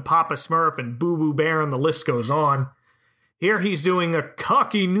Scooby-Doo and Papa Smurf and Boo Boo Bear, and the list goes on. Here he's doing a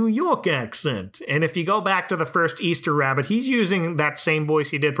cocky New York accent. And if you go back to the first Easter Rabbit, he's using that same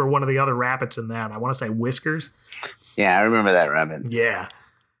voice he did for one of the other rabbits in that. I want to say Whiskers. Yeah, I remember that rabbit. Yeah.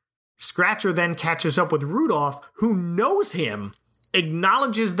 Scratcher then catches up with Rudolph, who knows him,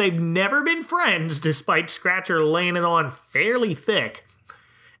 acknowledges they've never been friends, despite Scratcher laying it on fairly thick.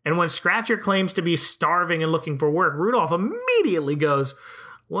 And when Scratcher claims to be starving and looking for work, Rudolph immediately goes,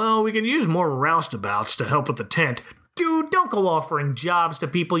 well, we can use more roustabouts to help with the tent. Dude, don't go offering jobs to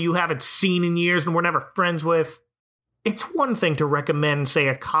people you haven't seen in years and were never friends with. It's one thing to recommend, say,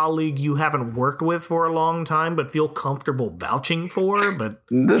 a colleague you haven't worked with for a long time but feel comfortable vouching for, but...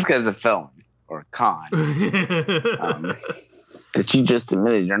 This guy's a felon, or a con, that you just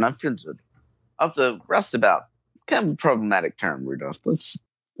admitted you're not friends with. Also, roustabout, it's kind of a problematic term, Rudolph. Let's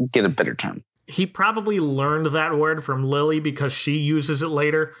get a better term. He probably learned that word from Lily because she uses it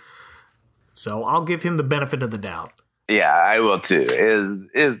later, so I'll give him the benefit of the doubt. Yeah, I will too. It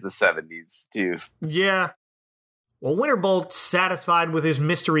is the 70s too. Yeah. Well, Winterbolt, satisfied with his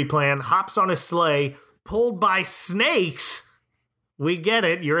mystery plan, hops on his sleigh, pulled by snakes. We get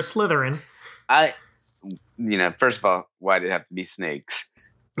it. You're a Slytherin. First of all, why did it have to be snakes?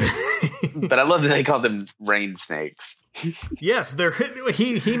 But I love that they call them rain snakes. Yes,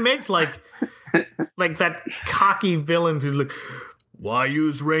 he makes like that cocky villain who's like, why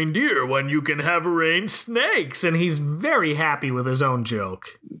use reindeer when you can have rain snakes? And he's very happy with his own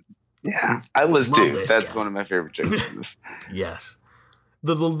joke. Yeah, I was too. That's one of my favorite jokes. Yes.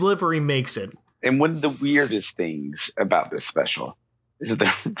 The delivery makes it. And one of the weirdest things about this special is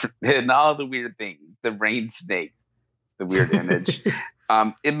and all the weird things, the rain snakes, the weird image.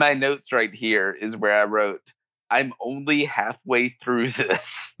 In my notes right here is where I wrote, I'm only halfway through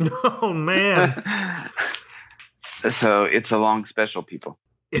this. Oh, man. So it's a long special, people.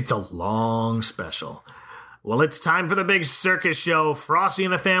 It's a long special. Well, it's time for the big circus show. Frosty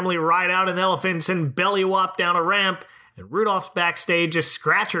and the family ride out in elephants and belly whop down a ramp. And Rudolph's backstage as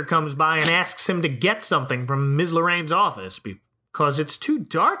Scratcher comes by and asks him to get something from Ms. Lorraine's office because it's too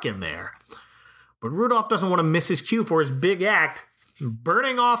dark in there. But Rudolph doesn't want to miss his cue for his big act,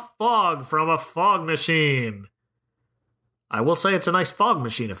 burning off fog from a fog machine. I will say it's a nice fog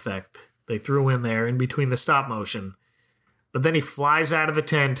machine effect. they threw in there in between the stop motion. But then he flies out of the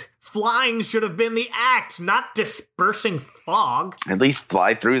tent. Flying should have been the act, not dispersing fog. At least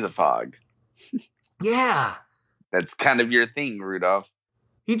fly through the fog. Yeah. That's kind of your thing, Rudolph.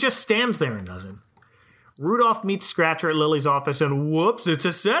 He just stands there and doesn't. Rudolph meets Scratcher at Lily's office, and whoops, it's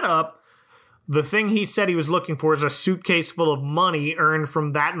a setup. The thing he said he was looking for is a suitcase full of money earned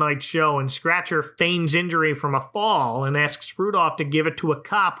from that night's show, and Scratcher feigns injury from a fall and asks Rudolph to give it to a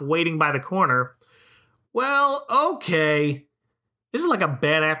cop waiting by the corner. Well, okay. This is like a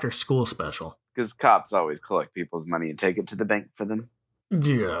bad after-school special. Because cops always collect people's money and take it to the bank for them.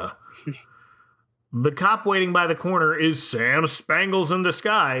 Yeah. The cop waiting by the corner is Sam Spangles in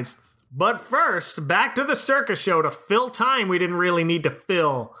disguise. But first, back to the circus show to fill time we didn't really need to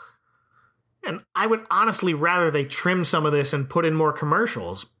fill. And I would honestly rather they trim some of this and put in more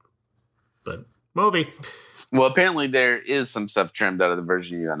commercials. But, movie. Well, apparently there is some stuff trimmed out of the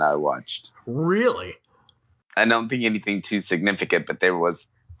version you and I watched. Really? I don't think anything too significant, but there was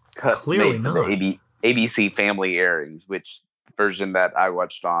cuts Clearly made for the ABC Family airings, which version that I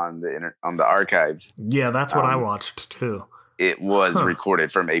watched on the archives. Yeah, that's what I watched too. It was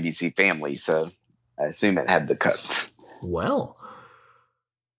recorded from ABC Family, so I assume it had the cuts. Well.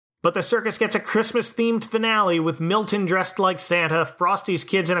 But the circus gets a Christmas-themed finale with Milton dressed like Santa, Frosty's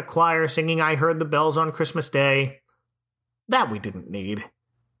kids in a choir singing I Heard the Bells on Christmas Day. That we didn't need.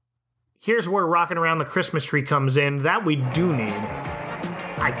 Here's where Rockin' Around the Christmas Tree comes in. That we do need.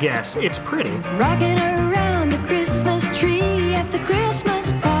 I guess. It's pretty. Rockin' around the Christmas tree at the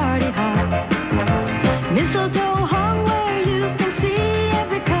Christmas party hop. Mistletoe hung where you can see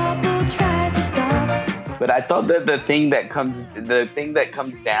every couple tries to stop. But I thought that the thing that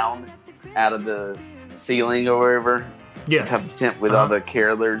comes down out of the ceiling or wherever, yeah, top of the tent with all the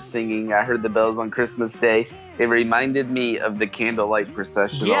carolers singing I Heard the Bells on Christmas Day, it reminded me of the candlelight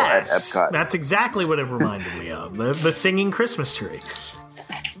processional at Epcot. That's exactly what it reminded me of. The singing Christmas tree.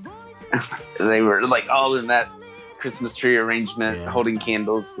 They were like all in that Christmas tree arrangement, holding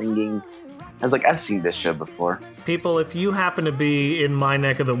candles, singing. I was like, I've seen this show before. People, if you happen to be in my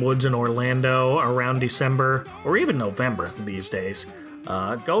neck of the woods in Orlando around December, or even November these days,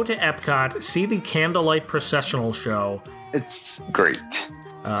 go to Epcot, see the Candlelight Processional Show. It's great.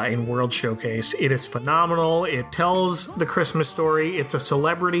 In World Showcase. It is phenomenal. It tells the Christmas story. It's a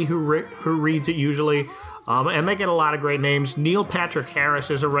celebrity who reads it usually. And they get a lot of great names. Neil Patrick Harris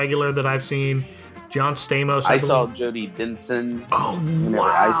is a regular that I've seen. John Stamos. I saw Jody Benson. Oh, wow.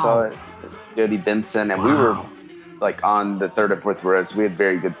 I saw it. It's Jody Benson. And we were like on the third or fourth row, so we had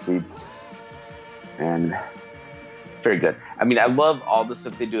very good seats. And very good. I mean, I love all the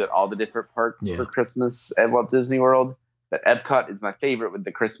stuff they do at all the different parks for Christmas at Walt Disney World. But Epcot is my favorite with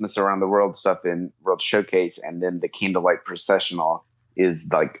the Christmas Around the World stuff in World Showcase. And then the Candlelight Processional is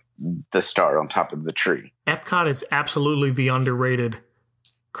like the star on top of the tree. Epcot is absolutely the underrated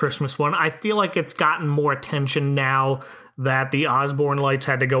Christmas one. I feel like it's gotten more attention now that the Osborne lights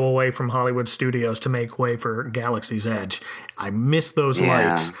had to go away from Hollywood Studios to make way for Galaxy's Edge. I miss those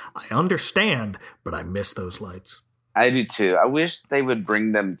lights. I understand, but I miss those lights. I do too. I wish they would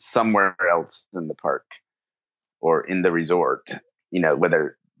bring them somewhere else in the park or in the resort. You know,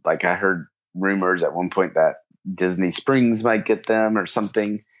 whether, like I heard rumors at one point that Disney Springs might get them or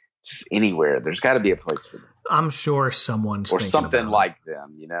something. Just anywhere. There's got to be a place for them. I'm sure someone's or thinking something about like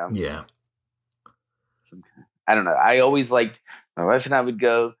them, you know? Yeah. I don't know. I always liked, my wife and I would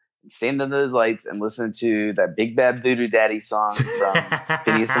go and stand under those lights and listen to that Big Bad Voodoo Daddy song from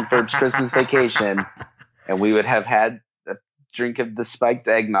Phineas and Ferb's Christmas Vacation. And we would have had a drink of the spiked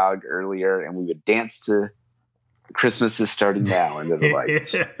eggnog earlier, and we would dance to Christmas is Starting Now under the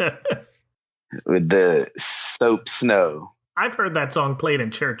lights. With the soap snow. I've heard that song played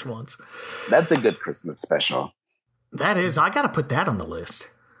in church once. That's a good Christmas special. That is. I got to put that on the list.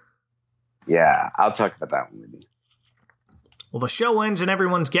 Yeah, I'll talk about that one with you. Well, the show ends and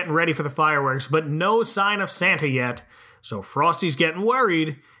everyone's getting ready for the fireworks, but no sign of Santa yet. So Frosty's getting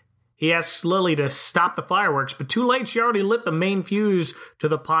worried. He asks Lily to stop the fireworks, but too late, she already lit the main fuse to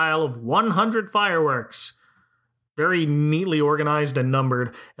the pile of 100 fireworks. Very neatly organized and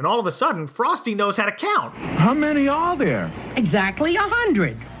numbered. And all of a sudden, Frosty knows how to count. How many are there? Exactly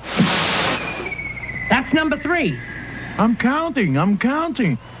 100. That's number 3. I'm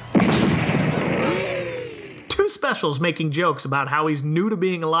counting. Two specials making jokes about how he's new to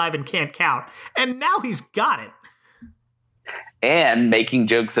being alive and can't count. And now he's got it. And making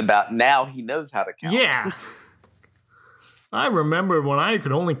jokes about now he knows how to count. Yeah. I remember when I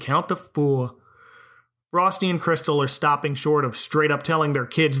could only count to 4. Frosty and Crystal are stopping short of straight up telling their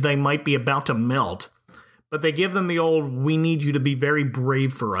kids they might be about to melt. But they give them the old, we need you to be very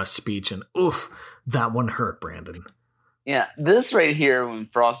brave for us speech, and oof, that one hurt, Brandon. Yeah, this right here, when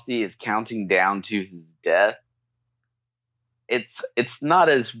Frosty is counting down to his death, it's not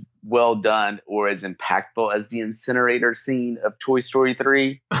as well done or as impactful as the incinerator scene of Toy Story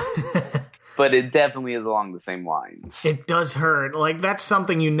 3, but it definitely is along the same lines. It does hurt. Like, that's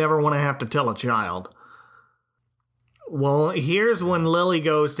something you never want to have to tell a child. Well, here's when Lily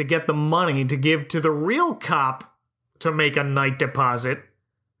goes to get the money to give to the real cop to make a night deposit.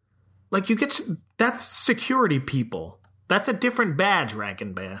 Like, that's security people. That's a different badge,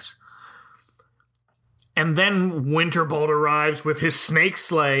 Rankin Bass. And then Winterbolt arrives with his snake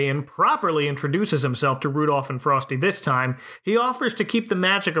sleigh and properly introduces himself to Rudolph and Frosty this time. He offers to keep the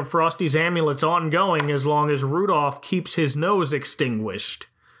magic of Frosty's amulets ongoing as long as Rudolph keeps his nose extinguished.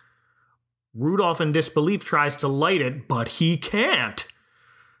 Rudolph in disbelief tries to light it, but he can't.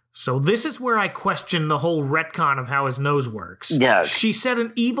 So this is where I question the whole retcon of how his nose works. Yeah. She said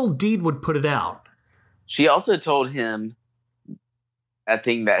an evil deed would put it out. She also told him a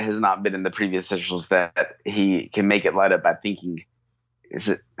thing that has not been in the previous socials, that he can make it light up by thinking, is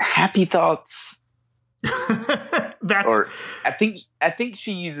it happy thoughts? Or I think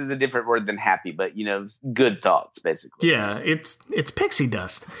she uses a different word than happy, but good thoughts, basically. Yeah, it's pixie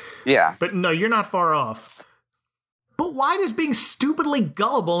dust. Yeah. But no, you're not far off. But why does being stupidly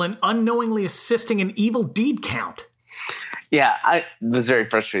gullible and unknowingly assisting an evil deed count? Yeah, I was very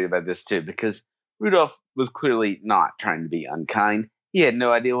frustrated by this too, because Rudolph was clearly not trying to be unkind. He had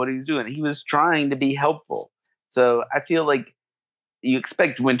no idea what he was doing. He was trying to be helpful. So I feel like you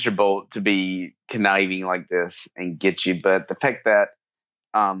expect Winterbolt to be conniving like this and get you, but the fact that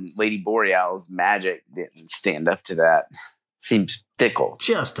Lady Boreal's magic didn't stand up to that seems fickle.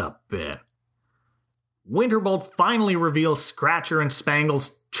 Just a bit. Winterbolt finally reveals Scratcher and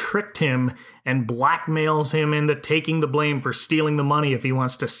Spangles tricked him and blackmails him into taking the blame for stealing the money if he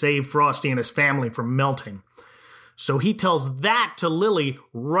wants to save Frosty and his family from melting. So he tells that to Lily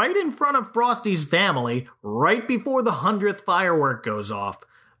right in front of Frosty's family, right before the 100th firework goes off.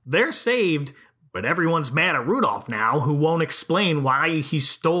 They're saved, but everyone's mad at Rudolph now, who won't explain why he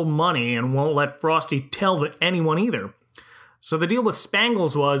stole money and won't let Frosty tell anyone either. So the deal with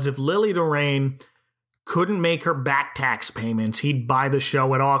Spangles was if Lily Lorraine couldn't make her back tax payments, he'd buy the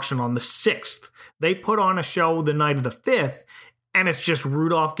show at auction on the 6th. They put on a show the night of the 5th, and it's just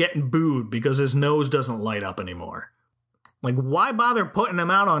Rudolph getting booed because his nose doesn't light up anymore. Like, why bother putting him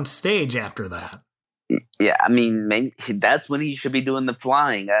out on stage after that? Yeah, I mean, maybe that's when he should be doing the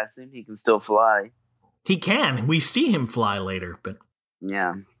flying. I assume he can still fly. He can. We see him fly later, but...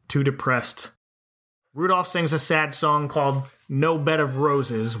 yeah. Too depressed. Rudolph sings a sad song called No Bed of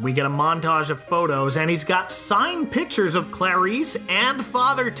Roses. We get a montage of photos, and he's got signed pictures of Clarice and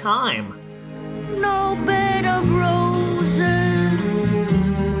Father Time. No bed of roses,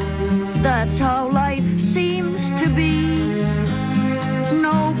 that's how life seems to be.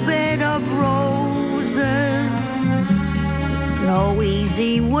 No bed of roses, no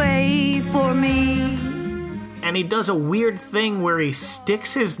easy way for me. And he does a weird thing where he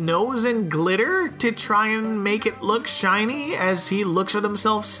sticks his nose in glitter to try and make it look shiny as he looks at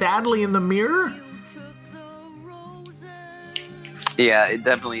himself sadly in the mirror. Yeah, it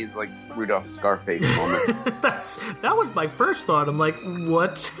definitely is like Rudolph's Scarface moment. That was my first thought. I'm like,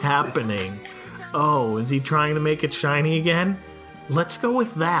 what's happening? Oh, is he trying to make it shiny again? Let's go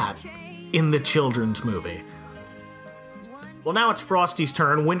with that in the children's movie. Well, now it's Frosty's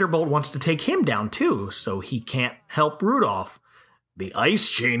turn. Winterbolt wants to take him down too, so he can't help Rudolph. The Ice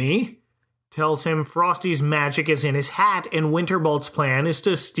Genie tells him Frosty's magic is in his hat, and Winterbolt's plan is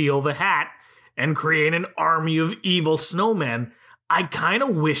to steal the hat and create an army of evil snowmen. I kind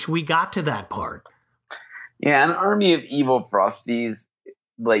of wish we got to that part. Yeah, an army of evil Frosties,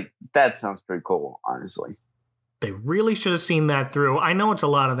 like, that sounds pretty cool, honestly. They really should have seen that through. I know it's a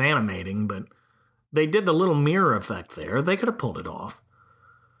lot of animating, but they did the little mirror effect there. They could have pulled it off.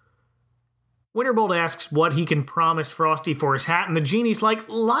 Winterbolt asks what he can promise Frosty for his hat, and the genie's like,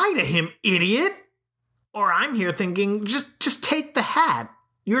 lie to him, idiot! Or I'm here thinking, just take the hat.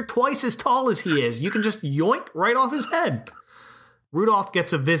 You're twice as tall as he is. You can just yoink right off his head. Rudolph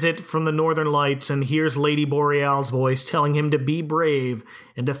gets a visit from the Northern Lights and hears Lady Boreal's voice telling him to be brave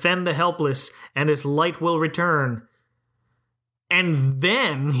and defend the helpless, and his light will return. And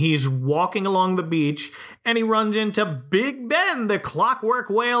then he's walking along the beach, and he runs into Big Ben, the clockwork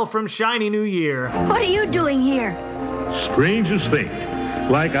whale from Shiny New Year. What are you doing here? Strangest thing,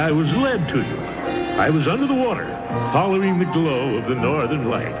 like I was led to you. I was under the water, following the glow of the Northern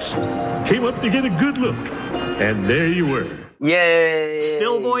Lights. Came up to get a good look, and there you were. Yay!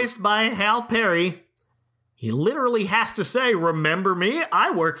 Still voiced by Hal Perry. He literally has to say, remember me? I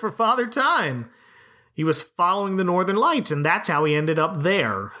work for Father Time. He was following the Northern Lights, and that's how he ended up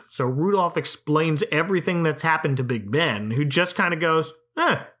there. So Rudolph explains everything that's happened to Big Ben, who just kind of goes,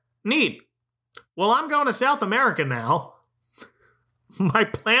 neat. Well, I'm going to South America now. My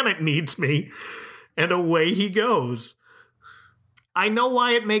planet needs me. And away he goes. I know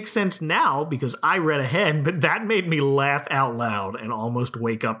why it makes sense now, because I read ahead, but that made me laugh out loud and almost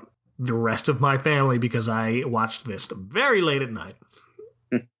wake up the rest of my family because I watched this very late at night.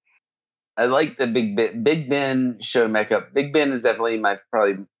 I like the Big Ben showing back up. Big Ben is definitely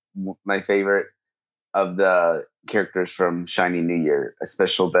probably my favorite of the characters from Shiny New Year, a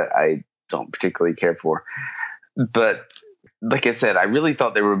special that I don't particularly care for. But like I said, I really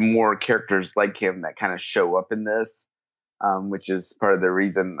thought there were more characters like him that kind of show up in this, which is part of the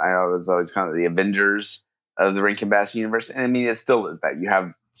reason I was always kind of the Avengers of the Rankin Bass universe. And I mean, it still is that. You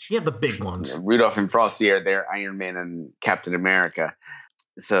have the big ones. Rudolph and Frosty are there, Iron Man and Captain America.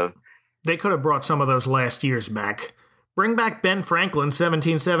 So they could have brought some of those last years back. Bring back Ben Franklin,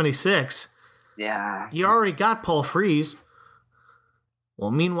 1776. Yeah. You already got Paul Frees.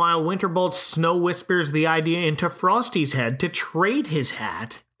 Well, meanwhile, Winterbolt snow whispers the idea into Frosty's head to trade his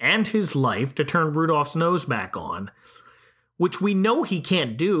hat and his life to turn Rudolph's nose back on, which we know he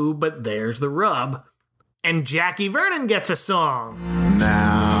can't do, but there's the rub. And Jackie Vernon gets a song.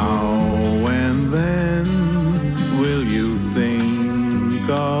 Now and then will you think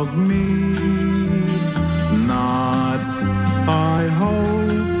of me? Not, I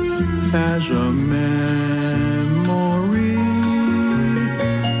hope, as a memory.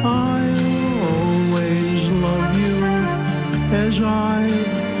 I'll always love you as I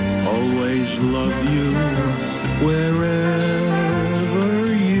always love you,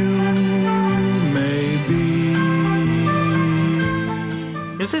 wherever you may be.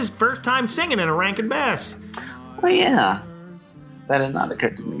 This is his first time singing in a Rankin Bass. Oh, yeah. That had not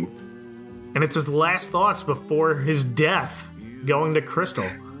occurred to me. And it's his last thoughts before his death, going to Crystal.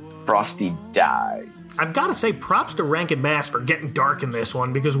 Frosty dies. I've got to say props to Rankin Bass for getting dark in this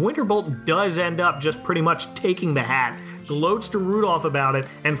one, because Winterbolt does end up just pretty much taking the hat, gloats to Rudolph about it,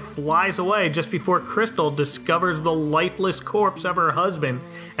 and flies away just before Crystal discovers the lifeless corpse of her husband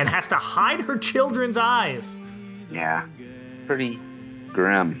and has to hide her children's eyes. Yeah, pretty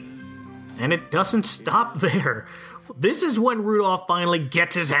grim. And it doesn't stop there. This is when Rudolph finally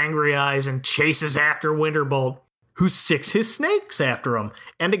gets his angry eyes and chases after Winterbolt, who sicks his snakes after him.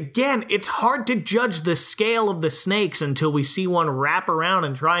 And again, it's hard to judge the scale of the snakes until we see one wrap around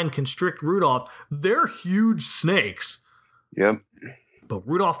and try and constrict Rudolph. They're huge snakes. Yep. But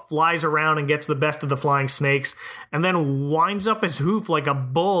Rudolph flies around and gets the best of the flying snakes, and then winds up his hoof like a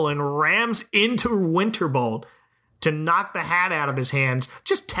bull and rams into Winterbolt to knock the hat out of his hands,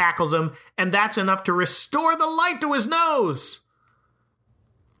 just tackles him, and that's enough to restore the light to his nose.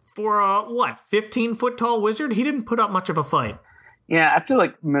 For a, 15-foot-tall wizard? He didn't put up much of a fight. Yeah, I feel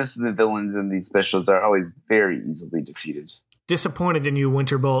like most of the villains in these specials are always very easily defeated. Disappointed in you,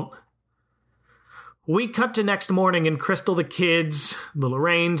 Winterbolt. We cut to next morning, and Crystal, the kids, the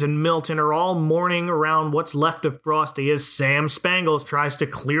Lorraines, and Milton are all mourning around what's left of Frosty as Sam Spangles tries to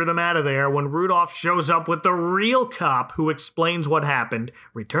clear them out of there when Rudolph shows up with the real cop who explains what happened,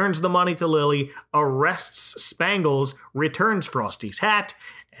 returns the money to Lily, arrests Spangles, returns Frosty's hat,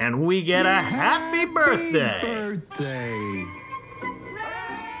 and we get a happy birthday.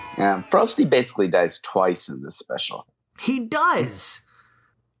 Yeah, Frosty basically dies twice in this special. He does.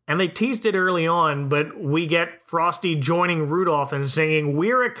 And they teased it early on, but we get Frosty joining Rudolph and singing,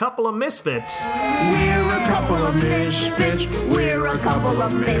 "We're a couple of misfits." We're a couple of misfits. We're a couple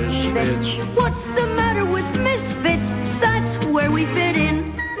of misfits. What's the matter with misfits? That's where we fit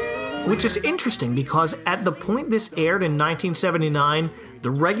in. Which is interesting because at the point this aired in 1979,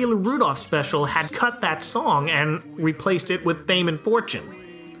 the regular Rudolph special had cut that song and replaced it with Fame and Fortune.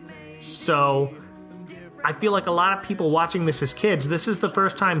 So I feel like a lot of people watching this as kids, this is the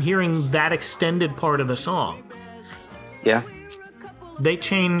first time hearing that extended part of the song. Yeah. They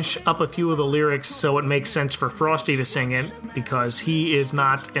change up a few of the lyrics so it makes sense for Frosty to sing it, because he is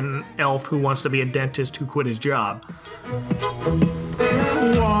not an elf who wants to be a dentist who quit his job.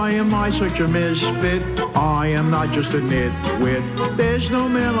 Why am I such a misfit? I am not just a nitwit. There's no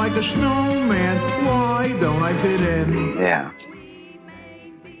man like a snowman. Why don't I fit in? Yeah.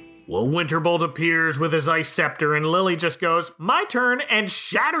 Well, Winterbolt appears with his ice scepter, and Lily just goes, "My turn," and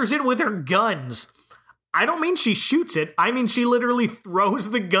shatters it with her guns. I don't mean she shoots it. I mean she literally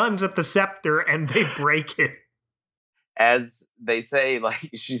throws the guns at the scepter, and they break it. As they say,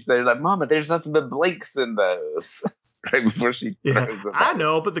 like, they're like, Mama, there's nothing but blanks in those. Right before she throws them. I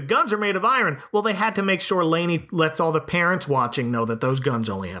know, but the guns are made of iron. Well, they had to make sure Laney lets all the parents watching know that those guns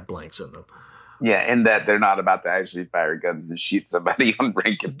only have blanks in them. Yeah, and that they're not about to actually fire guns and shoot somebody on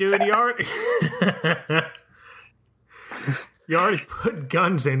Rankin. Dude, you already put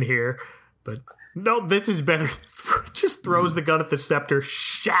guns in here, but no, this is better. Just throws the gun at the scepter,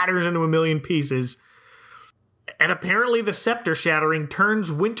 shatters into a million pieces, and apparently the scepter shattering turns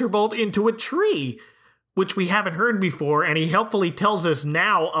Winterbolt into a tree, which we haven't heard before, and he helpfully tells us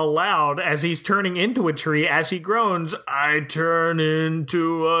now aloud as he's turning into a tree, as he groans, I turn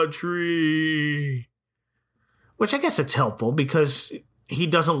into a tree. Which I guess it's helpful, because he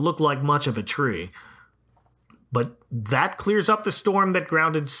doesn't look like much of a tree. But that clears up the storm that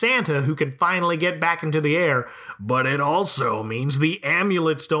grounded Santa, who can finally get back into the air. But it also means the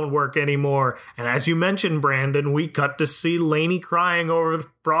amulets don't work anymore. And as you mentioned, Brandon, we cut to see Laney crying over the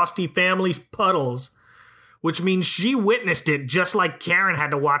Frosty family's puddles. Which means she witnessed it just like Karen had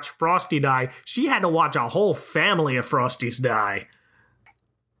to watch Frosty die. She had to watch a whole family of Frosties die.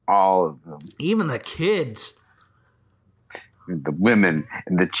 All of them. Even the kids. The women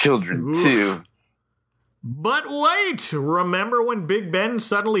and the children, too. But wait, remember when Big Ben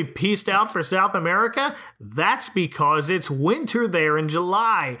suddenly peaced out for South America? That's because it's winter there in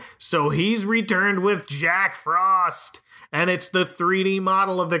July, so he's returned with Jack Frost. And it's the 3D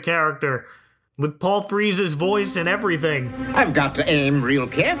model of the character, with Paul Frees's voice and everything. I've got to aim real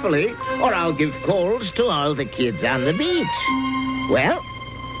carefully, or I'll give colds to all the kids on the beach. Well,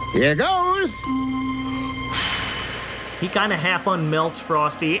 here goes. He kind of half unmelts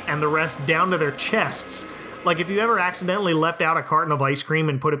Frosty and the rest down to their chests. Like if you ever accidentally left out a carton of ice cream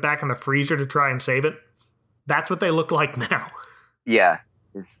and put it back in the freezer to try and save it, that's what they look like now. Yeah,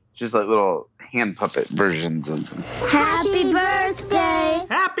 it's just like little hand puppet versions of them. Happy birthday!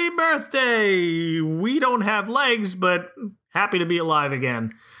 Happy birthday! We don't have legs, but happy to be alive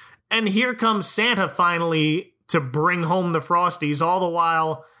again. And here comes Santa finally to bring home the Frosties, all the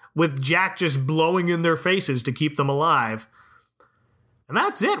while with Jack just blowing in their faces to keep them alive. And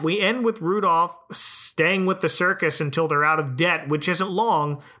that's it. We end with Rudolph staying with the circus until they're out of debt, which isn't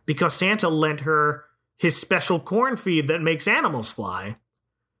long because Santa lent her his special corn feed that makes animals fly.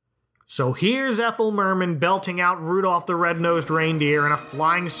 So here's Ethel Merman belting out Rudolph the Red-Nosed Reindeer in a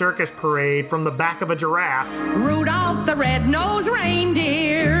flying circus parade from the back of a giraffe. Rudolph the red-nosed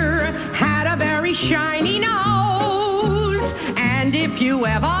reindeer had a very shiny nose, and if you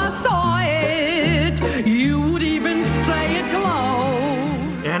ever saw it, you would even say it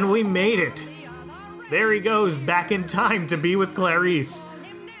glowed. And we made it. There he goes, back in time to be with Clarice.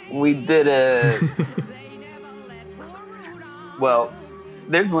 We did it. Well,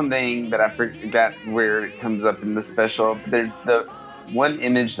 there's one thing that I forgot where it comes up in the special. There's the one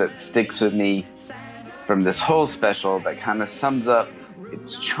image that sticks with me from this whole special that kind of sums up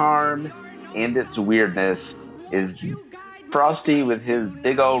its charm and its weirdness is Frosty with his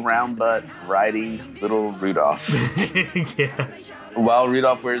big old round butt riding little Rudolph. Yeah. While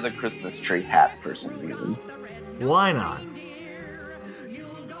Rudolph wears a Christmas tree hat for some reason. Why not?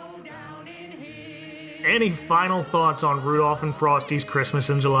 Any final thoughts on Rudolph and Frosty's Christmas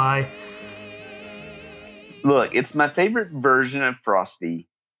in July? Look, it's my favorite version of Frosty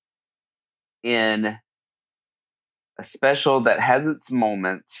in a special that has its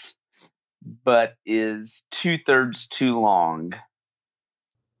moments, but is 2/3 too long,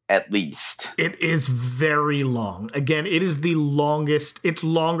 at least. It is very long. Again, it is the longest. It's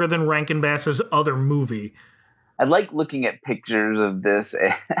longer than Rankin Bass's other movie. I like looking at pictures of this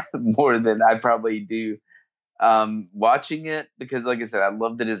more than I probably do watching it because, like I said, I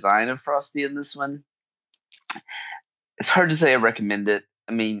love the design of Frosty in this one. It's hard to say I recommend it.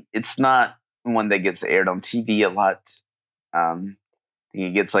 I mean, it's not one that gets aired on TV a lot. I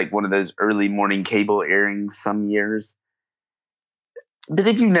think it gets like one of those early morning cable airings some years. But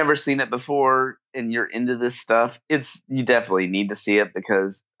if you've never seen it before and you're into this stuff, you definitely need to see it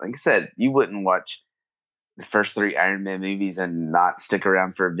because, like I said, you wouldn't watch the first 3 Iron Man movies and not stick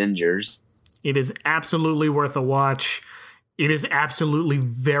around for Avengers. It is absolutely worth a watch. It is absolutely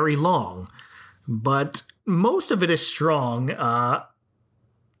very long, but most of it is strong,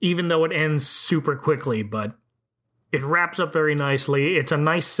 even though it ends super quickly, but it wraps up very nicely. It's a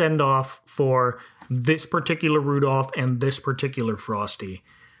nice send-off for this particular Rudolph and this particular Frosty.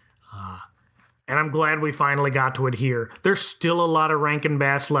 And I'm glad we finally got to it here. There's still a lot of Rankin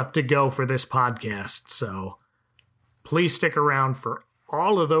Bass left to go for this podcast, so please stick around for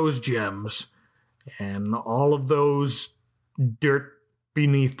all of those gems and all of those dirt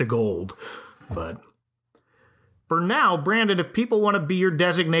beneath the gold. But For now, Brandon, if people want to be your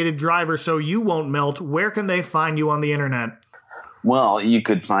designated driver so you won't melt, where can they find you on the internet? Well, you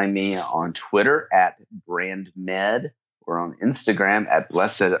could find me on Twitter at BrandMed, or on Instagram at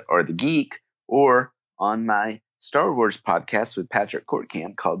Blessed or the Geek, or on my Star Wars podcast with Patrick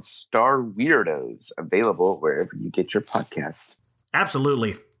Courtcamp called Star Weirdos, available wherever you get your podcast.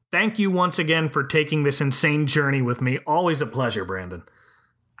 Absolutely. Thank you once again for taking this insane journey with me. Always a pleasure, Brandon.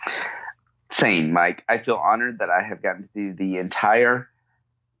 Same, Mike. I feel honored that I have gotten to do the entire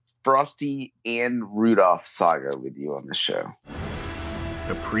Frosty and Rudolph saga with you on the show.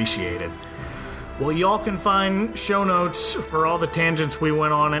 Appreciate it. Well, y'all can find show notes for all the tangents we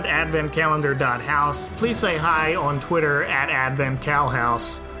went on at adventcalendar.house. Please say hi on Twitter at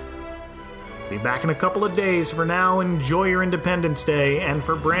adventcalhouse. Be back in a couple of days. For now, enjoy your Independence Day. And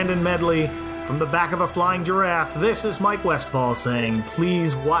for Brandon Medley, from the back of a flying giraffe, this is Mike Westfall saying,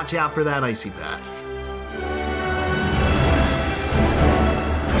 please watch out for that icy patch.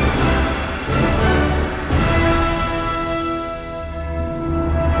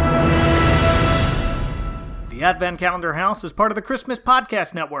 The Advent Calendar House is part of the Christmas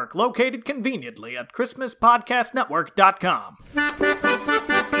Podcast Network, located conveniently at ChristmasPodcastNetwork.com.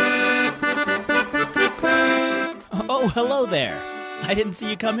 Oh, hello there. I didn't see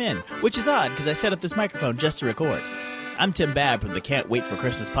you come in, which is odd because I set up this microphone just to record. I'm Tim Babb from the Can't Wait for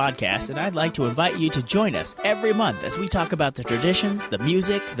Christmas podcast, and I'd like to invite you to join us every month as we talk about the traditions, the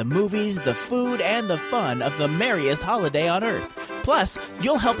music, the movies, the food, and the fun of the merriest holiday on Earth. Plus,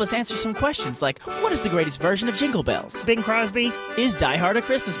 you'll help us answer some questions like, what is the greatest version of Jingle Bells? Bing Crosby. Is Die Hard a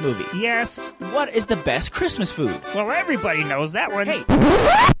Christmas movie? Yes. What is the best Christmas food? Well, everybody knows that one. Hey,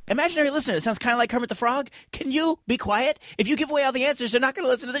 imaginary listener, it sounds kind of like Kermit the Frog. Can you be quiet? If you give away all the answers, they're not going to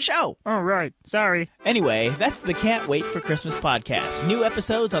listen to the show. Oh, right. Sorry. Anyway, that's the Can't Wait for Christmas podcast. New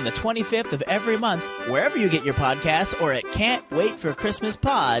episodes on the 25th of every month, wherever you get your podcasts, or at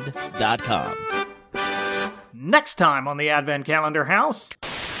can'twaitforchristmaspod.com. Next time on the Advent Calendar House.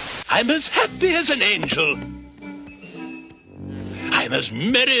 I'm as happy as an angel. I'm as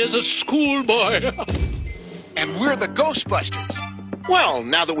merry as a schoolboy. And we're the Ghostbusters. Well,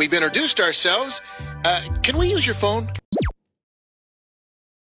 now that we've introduced ourselves, can we use your phone?